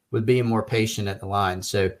skills with being more patient at the line.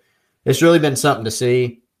 So it's really been something to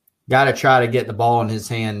see. Got to try to get the ball in his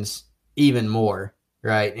hands even more,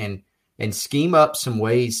 right? And scheme up some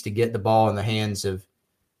ways to get the ball in the hands of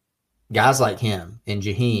guys like him and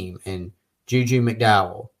Jaheim and Juju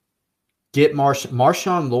McDowell. Get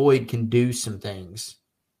Marshawn Lloyd can do some things,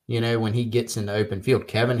 when he gets in the open field.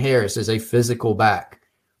 Kevin Harris is a physical back.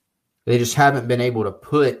 They just haven't been able to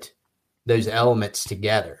put those elements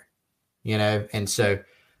together, And so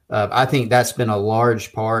I think that's been a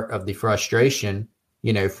large part of the frustration,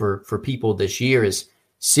 for people this year, is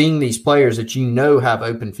seeing these players that have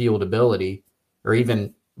open field ability, or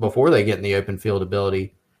even before they get in the open field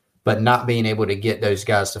ability, but not being able to get those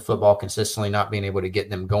guys to football consistently, not being able to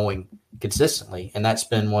get them going consistently. And that's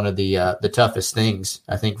been one of the toughest things,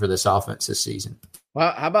 I think, for this offense this season.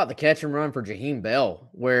 Well, how about the catch and run for Jaheim Bell,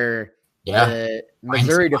 where the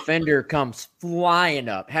Missouri defender comes flying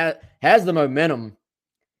up, has the momentum,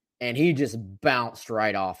 and he just bounced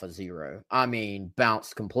right off a 0. I mean,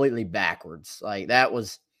 bounced completely backwards. Like that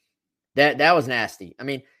was nasty. I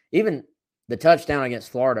mean, even the touchdown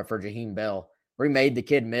against Florida for Jaheim Bell, where he made the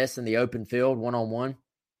kid miss in the open field 1-on-1.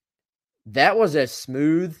 That was as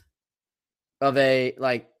smooth of a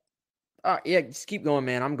yeah, just keep going,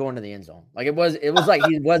 man. I'm going to the end zone. Like it was like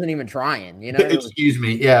he wasn't even trying, you know? Excuse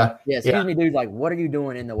me. Yeah. Yeah, excuse me, dude. Like, what are you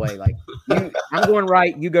doing in the way? Like, I'm going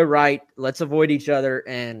right, you go right. Let's avoid each other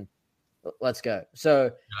and let's go.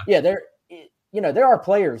 So, yeah, there are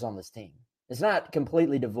players on this team. It's not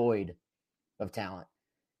completely devoid of talent.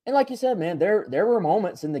 And like you said, man, there were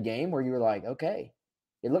moments in the game where you were like, okay,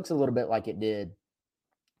 it looks a little bit like it did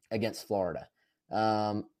against Florida.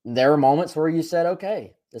 There were moments where you said,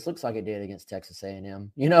 okay, this looks like it did against Texas A&M.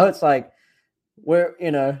 You know, it's like where,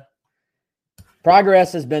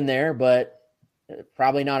 progress has been there, but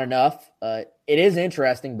probably not enough. It is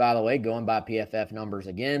interesting, by the way, going by PFF numbers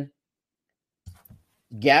again.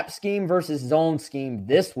 Gap scheme versus zone scheme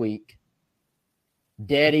this week,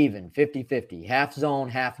 dead even, 50-50, half zone,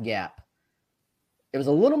 half gap. It was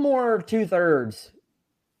a little more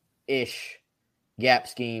 2/3-ish gap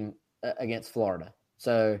scheme against Florida.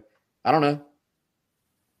 So, I don't know.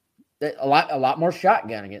 A lot more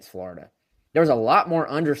shotgun against Florida. There was a lot more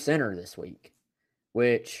under center this week,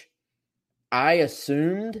 which I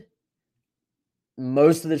assumed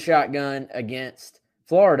most of the shotgun against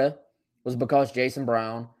Florida was because Jason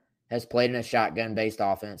Brown has played in a shotgun-based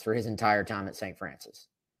offense for his entire time at St. Francis.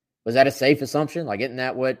 Was that a safe assumption? Like, isn't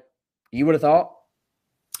that what you would have thought?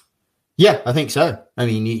 Yeah, I think so. I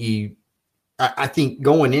mean, I think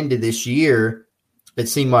going into this year, it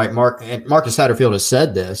seemed like Marcus Satterfield has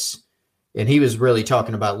said this, and he was really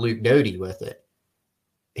talking about Luke Doty with it.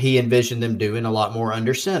 He envisioned them doing a lot more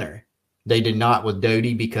under center. They did not with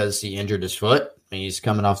Doty because he injured his foot. I mean, he's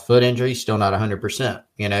coming off foot injury. He's still not 100%,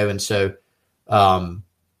 and so,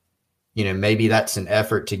 maybe that's an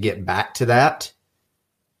effort to get back to that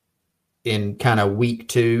in kind of week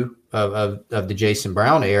 2 of the Jason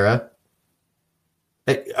Brown era.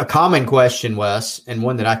 A common question, Wes, and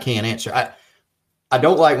one that I can't answer. I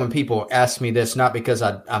don't like when people ask me this, not because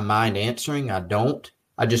I mind answering. I don't.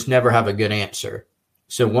 I just never have a good answer.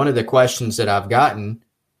 So one of the questions that I've gotten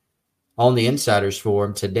on the Insiders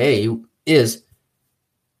Forum today is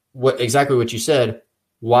exactly what you said.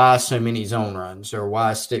 Why so many zone runs, or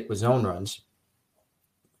why stick with zone runs?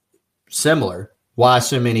 Similar. Why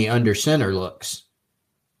so many under center looks?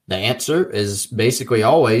 The answer is basically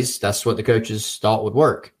always that's what the coaches thought would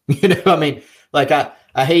work. I mean, like I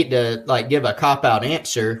hate to give a cop-out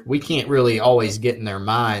answer. We can't really always get in their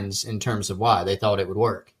minds in terms of why they thought it would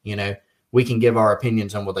work. We can give our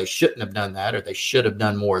opinions on, well, they shouldn't have done that, or they should have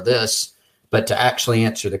done more of this. But to actually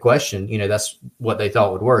answer the question, that's what they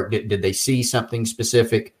thought would work. Did they see something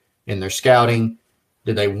specific in their scouting?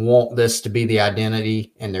 Do they want this to be the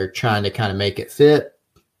identity and they're trying to kind of make it fit?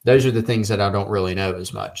 Those are the things that I don't really know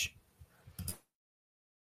as much.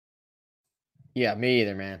 Yeah, me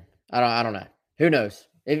either, man. I don't know. Who knows?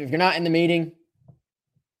 If you're not in the meeting,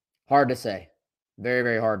 hard to say. Very,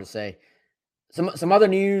 very hard to say. Some other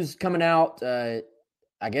news coming out. I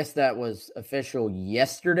guess that was official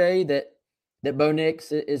yesterday that Bo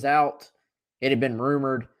Nix is out. It had been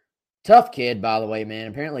rumored. Tough kid, by the way, man.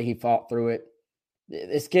 Apparently he fought through it.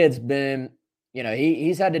 This kid's been,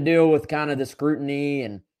 he's had to deal with kind of the scrutiny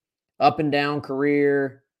and up and down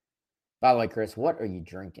career. By the way, Chris, what are you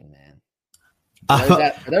drinking, man?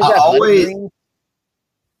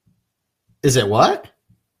 Is it what?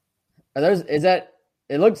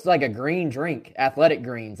 It looks like a green drink, Athletic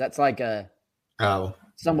Greens. That's like a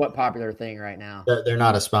somewhat popular thing right now. They're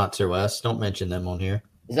not a sponsor, Wes. Don't mention them on here.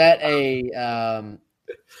 Is that a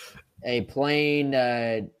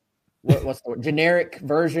plain what's the word? Generic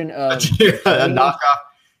version of a knockoff?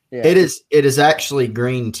 Yeah. It is actually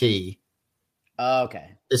green tea. Okay.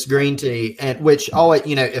 It's green tea, and which always,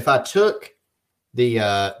 if I took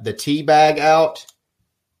the tea bag out,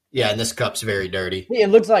 and this cup's very dirty. It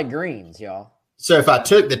looks like greens, y'all. So if I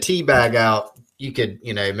took the tea bag out, you could,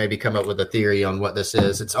 maybe come up with a theory on what this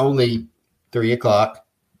is. It's only 3:00,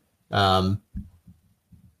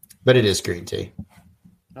 but it is green tea.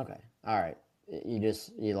 Okay. All right.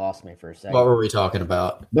 You lost me for a second. What were we talking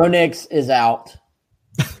about? Bo Nix is out.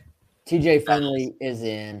 TJ Finley is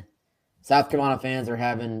in. South Carolina fans are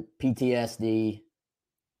having PTSD.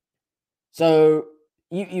 So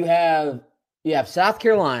you have South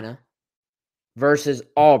Carolina versus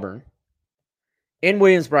Auburn in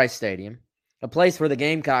Williams-Brice Stadium, a place where the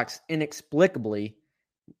Gamecocks inexplicably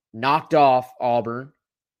knocked off Auburn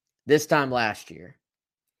this time last year.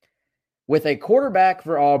 With a quarterback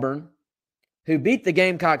for Auburn who beat the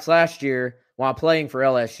Gamecocks last year while playing for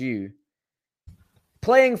LSU,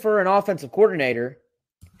 playing for an offensive coordinator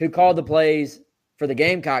who called the plays for the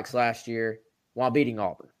Gamecocks last year while beating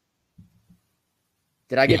Auburn.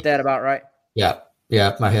 Did I get that about right? Yeah.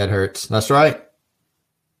 Yeah, my head hurts. That's right.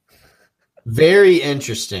 Very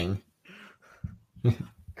interesting.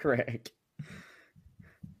 Correct.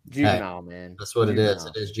 Juvenile, man. That's what Juvenile. it is.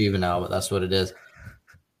 It is juvenile, but that's what it is.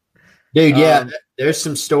 Dude, yeah, there's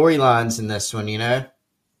some storylines in this one, you know?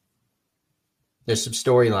 There's some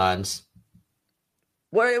storylines.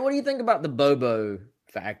 What do you think about the Bobo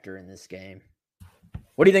factor in this game?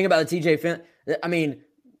 What do you think about the TJ Finley? I mean,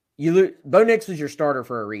 Bo Nix was your starter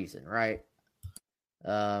for a reason, right?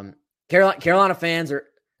 Carolina fans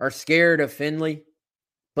are scared of Finley,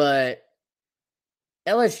 but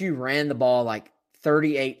LSU ran the ball like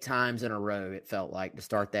 38 times in a row, it felt like, to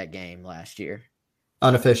start that game last year.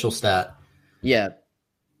 Unofficial stat. Yeah.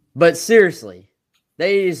 But seriously,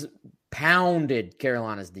 they just pounded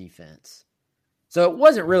Carolina's defense. So it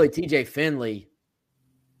wasn't really TJ Finley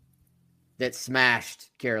that smashed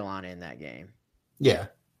Carolina in that game. Yeah.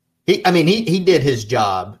 He did his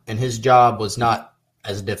job, and his job was not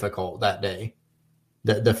as difficult that day.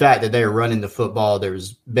 The fact that they were running the football, there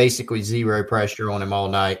was basically zero pressure on him all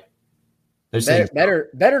night.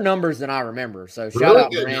 Better numbers than I remember. So shout Really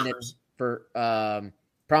out Brandon numbers for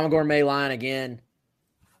Primal Gourmet line again.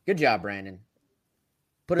 Good job, Brandon.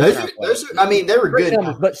 Put they were Great good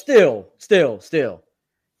numbers, but still.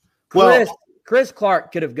 Chris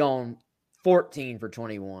Clark could have gone 14 for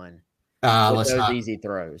 21. Let's not easy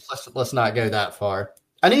throws. Let's not go that far.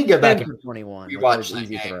 I need to go back and 21 rewatch that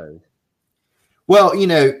easy game. throws. Well, you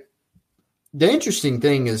know, the interesting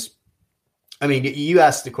thing is, I mean, you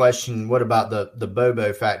asked the question, what about the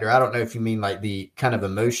Bobo factor? I don't know if you mean like the kind of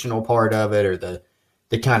emotional part of it or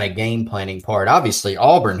the kind of game planning part. Obviously,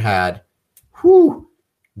 Auburn had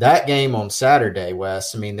that game on Saturday,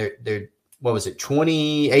 Wes. I mean, they're what was it,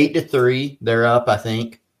 28-3? They're up, I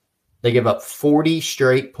think. They give up 40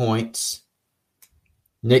 straight points.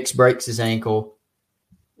 Nix breaks his ankle.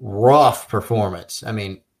 Rough performance. I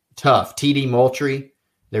mean, tough. TD Moultrie,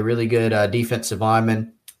 they're really good defensive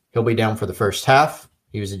lineman. He'll be down for the first half.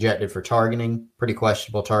 He was ejected for targeting. Pretty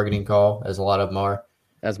questionable targeting call, as a lot of them are.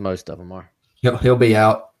 As most of them are. He'll be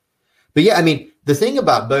out. But, yeah, I mean, the thing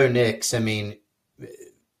about Bo Nix, I mean,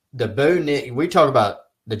 we talk about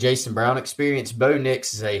the Jason Brown experience. Bo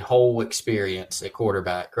Nix is a whole experience at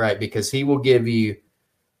quarterback, right? Because he will give you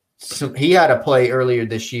he had a play earlier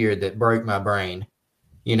this year that broke my brain,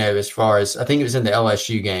 you know, as far as, I think it was in the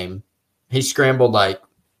LSU game. He scrambled like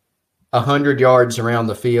 100 yards around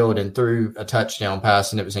the field and threw a touchdown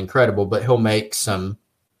pass, and it was incredible. But he'll make some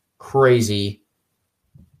crazy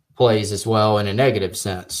plays as well in a negative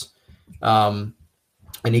sense.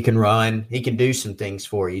 And he can run. He can do some things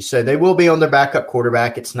for you. So they will be on their backup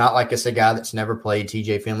quarterback. It's not like it's a guy that's never played.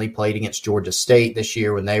 TJ Finley played against Georgia State this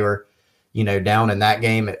year when they were, you know, down in that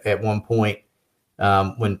game at one point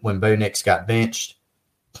when Bo Nix got benched.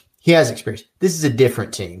 He has experience. This is a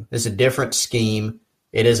different team. This is a different scheme.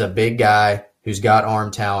 It is a big guy who's got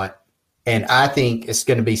arm talent. And I think it's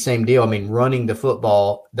going to be same deal. I mean, running the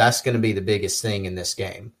football, that's going to be the biggest thing in this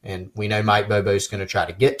game. And we know Mike Bobo's going to try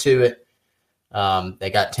to get to it. They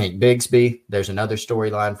got Tank Bigsby. There's another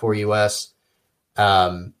storyline for US.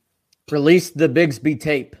 Release the Bigsby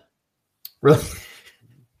tape. Really?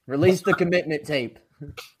 Release the commitment tape.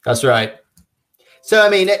 That's right. So, I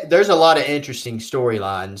mean, there's a lot of interesting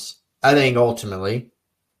storylines, I think, ultimately.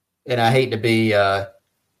 And I hate to be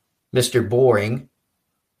Mr. Boring,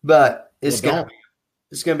 but it's going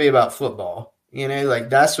to be about football. You know, like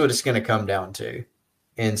that's what it's going to come down to.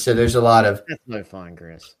 And so there's a lot of – That's no fun,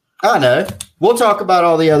 Chris. I know. We'll talk about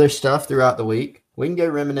all the other stuff throughout the week. We can go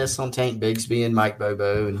reminisce on Tank Bigsby and Mike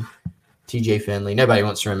Bobo and TJ Finley. Nobody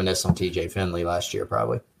wants to reminisce on TJ Finley last year,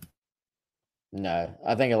 probably. No,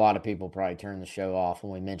 I think a lot of people probably turned the show off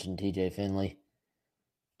when we mentioned TJ Finley.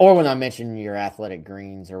 Or when I mentioned your Athletic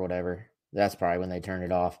Greens or whatever. That's probably when they turned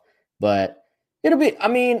it off. But it'll be, I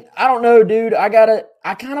mean, I don't know, dude. I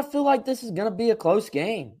kind of feel like this is going to be a close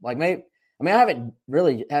game. Like maybe, I haven't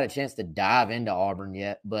really had a chance to dive into Auburn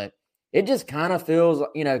yet, but it just kind of feels,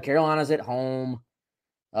 you know, Carolina's at home.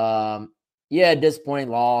 Disappointing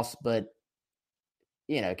loss, but,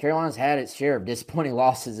 you know, Carolina's had its share of disappointing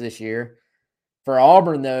losses this year. For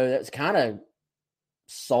Auburn, though, that's kind of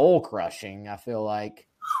soul-crushing, I feel like.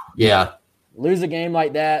 Yeah. Lose a game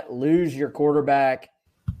like that, lose your quarterback.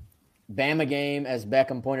 Bama game, as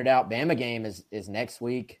Beckham pointed out, Bama game is next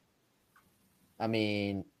week. I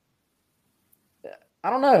mean, I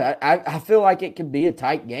don't know. I feel like it could be a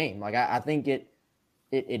tight game. Like I think it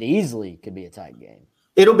it easily could be a tight game.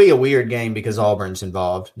 It'll be a weird game because Auburn's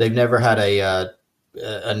involved. They've never had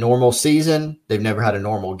a normal season. They've never had a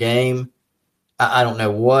normal game. I don't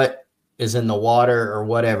know what is in the water or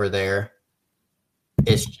whatever there.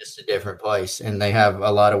 It's just a different place, and they have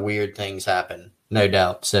a lot of weird things happen, no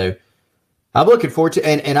doubt. So I'm looking forward to,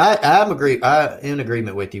 and I'm in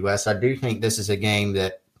agreement with you, Wes. I do think this is a game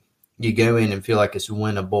that you go in and feel like it's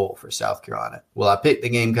winnable for South Carolina. Will I pick the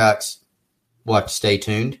Gamecocks? We'll have to stay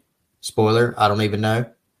tuned. Spoiler, I don't even know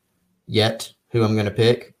yet who I'm going to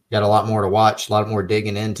pick. Got a lot more to watch, a lot more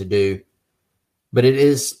digging in to do. But it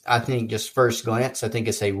is, I think, just first glance, I think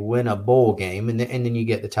it's a winnable game. And then you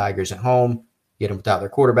get the Tigers at home, get them without their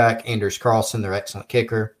quarterback, Anders Carlson, their excellent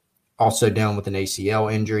kicker, also down with an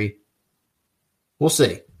ACL injury. We'll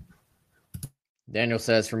see. Daniel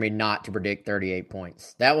says for me not to predict 38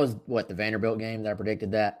 points. That was, the Vanderbilt game that I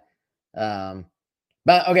predicted that?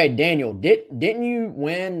 But, okay, Daniel, didn't you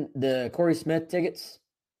win the Corey Smith tickets?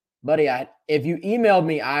 Buddy, if you emailed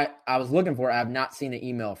me, I was looking for it. I have not seen an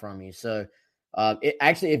email from you. So,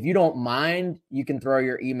 actually, if you don't mind, you can throw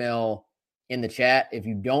your email in the chat. If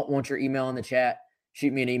you don't want your email in the chat,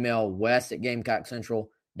 shoot me an email,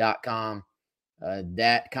 wes@GamecockCentral.com.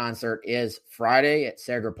 That concert is Friday at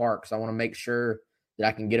Sager Park. So I want to make sure that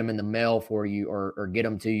I can get them in the mail for you or get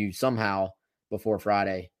them to you somehow before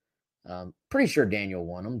Friday. Pretty sure Daniel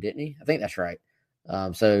won them, didn't he? I think that's right.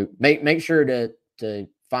 So make sure to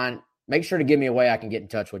make sure to give me a way I can get in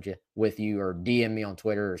touch with you or DM me on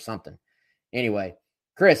Twitter or something. Anyway,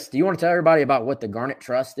 Chris, do you want to tell everybody about what the Garnet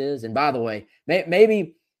Trust is? And by the way,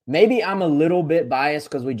 maybe I'm a little bit biased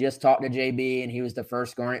because we just talked to JB and he was the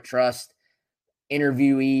first Garnet Trust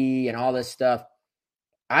interviewee and all this stuff.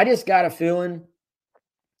 I just got a feeling,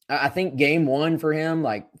 I think game one for him,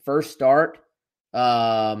 like first start,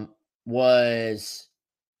 was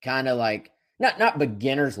kind of like not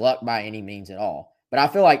beginner's luck by any means at all. But I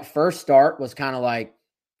feel like first start was kind of like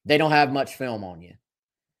they don't have much film on you.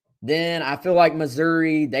 Then I feel like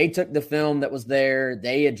Missouri, they took the film that was there,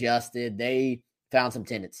 they adjusted, they found some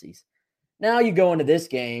tendencies. Now you go into this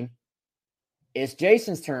game, it's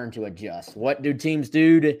Jason's turn to adjust. What do teams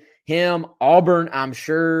do to him? Auburn, I'm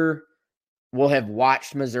sure, will have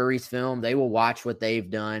watched Missouri's film. They will watch what they've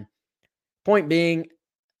done. Point being,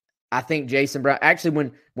 I think Jason Brown,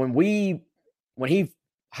 actually when he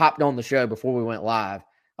hopped on the show before we went live,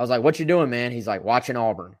 I was like, what you doing, man? He's like, watching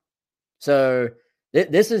Auburn. So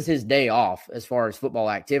this is his day off as far as football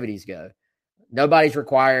activities go. Nobody's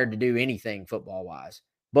required to do anything football-wise,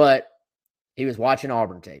 but he was watching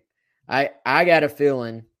Auburn tape. I got a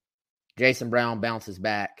feeling Jason Brown bounces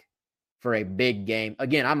back for a big game.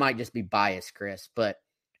 Again, I might just be biased, Chris, but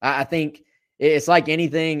I think it's like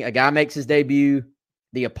anything. A guy makes his debut,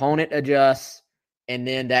 the opponent adjusts, and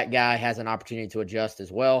then that guy has an opportunity to adjust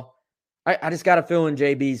as well. I just got a feeling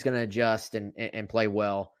JB's going to adjust and play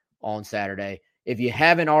well on Saturday. If you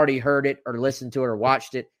haven't already heard it or listened to it or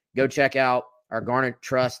watched it, go check out our Garnet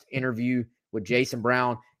Trust interview with Jason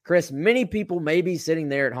Brown. Chris, many people may be sitting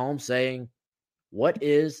there at home saying, what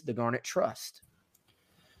is the Garnet Trust?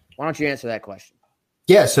 Why don't you answer that question?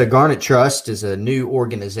 Yeah, so Garnet Trust is a new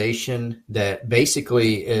organization that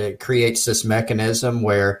basically creates this mechanism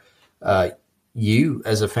where you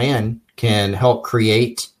as a fan can help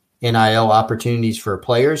create NIL opportunities for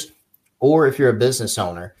players, or if you're a business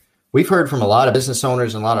owner. We've heard from a lot of business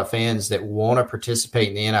owners and a lot of fans that want to participate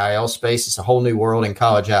in the NIL space. It's a whole new world in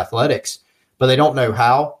college athletics, but they don't know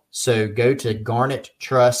how. So go to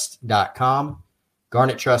garnettrust.com.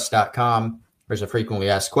 Garnettrust.com. There's a frequently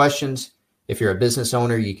asked questions. If you're a business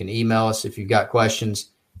owner, you can email us if you've got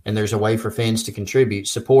questions, and there's a way for fans to contribute.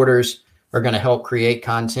 Supporters are going to help create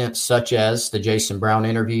content such as the Jason Brown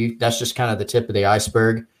interview. That's just kind of the tip of the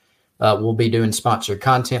iceberg. We'll be doing sponsored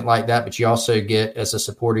content like that, but you also get, as a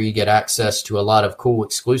supporter, you get access to a lot of cool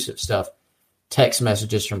exclusive stuff, text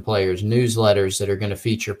messages from players, newsletters that are going to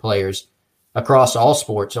feature players across all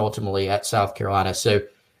sports ultimately at South Carolina. So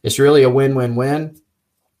it's really a win-win-win,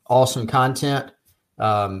 awesome content,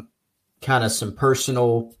 kind of some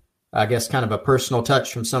personal, I guess, kind of a personal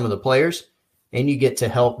touch from some of the players, and you get to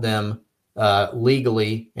help them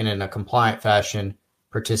legally and in a compliant fashion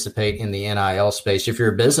participate in the NIL space. If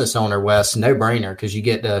you're a business owner, Wes, no brainer, because you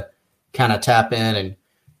get to kind of tap in and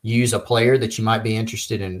use a player that you might be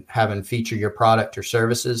interested in having feature your product or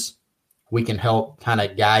services. We can help kind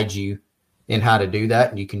of guide you in how to do that.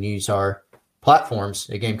 And you can use our platforms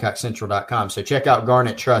at GamecockCentral.com. So check out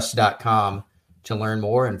GarnetTrust.com to learn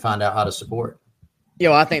more and find out how to support. Yeah,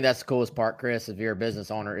 well, I think that's the coolest part, Chris, if you're a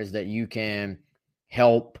business owner, is that you can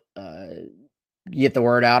help get the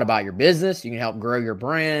word out about your business. You can help grow your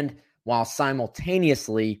brand, while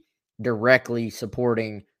simultaneously directly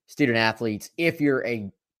supporting student athletes if you're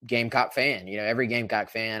a Gamecock fan. Every Gamecock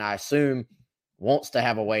fan, I assume, wants to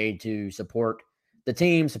have a way to support the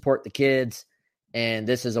team, support the kids, and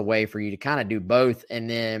this is a way for you to kind of do both and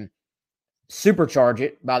then supercharge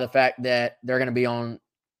it by the fact that they're going to be on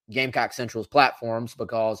Gamecock Central's platforms,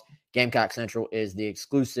 because Gamecock Central is the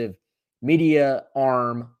exclusive media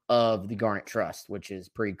arm of the Garnet Trust, which is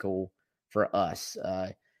pretty cool for us.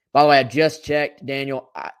 By the way, I just checked,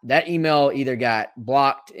 Daniel, that email either got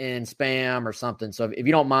blocked in spam or something. So if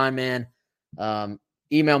you don't mind, man,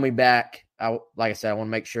 email me back. Like I said, I want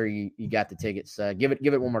to make sure you got the tickets. Give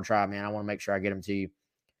it one more try, man. I want to make sure I get them to you.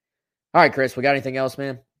 All right, Chris, we got anything else,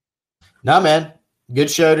 man? No, man.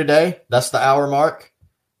 Good show today. That's the hour mark.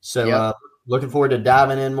 So looking forward to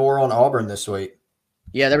diving in more on Auburn this week.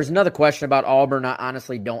 Yeah, there was another question about Auburn. I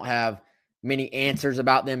honestly don't have many answers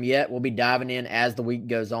about them yet. We'll be diving in as the week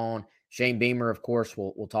goes on. Shane Beamer, of course,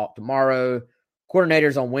 we'll talk tomorrow.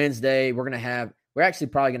 Coordinators on Wednesday. We're actually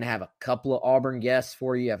probably going to have a couple of Auburn guests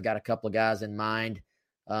for you. I've got a couple of guys in mind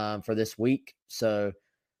for this week. So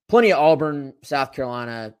plenty of Auburn, South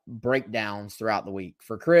Carolina breakdowns throughout the week.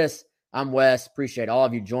 For Chris, I'm Wes. Appreciate all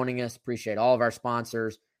of you joining us. Appreciate all of our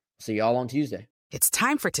sponsors. See you all on Tuesday. It's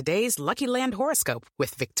time for today's Lucky Land horoscope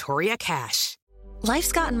with Victoria Cash.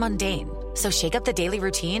 Life's gotten mundane, so shake up the daily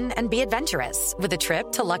routine and be adventurous with a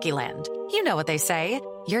trip to Lucky Land. You know what they say,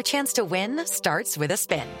 your chance to win starts with a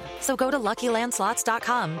spin. So go to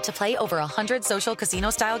LuckyLandSlots.com to play over 100 social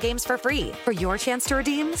casino-style games for free for your chance to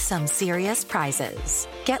redeem some serious prizes.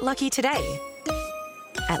 Get lucky today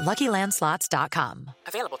at LuckyLandSlots.com.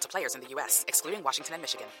 Available to players in the U.S., excluding Washington and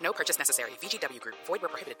Michigan. No purchase necessary. VGW Group. Void where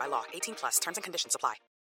prohibited by law. 18+. Terms and conditions apply.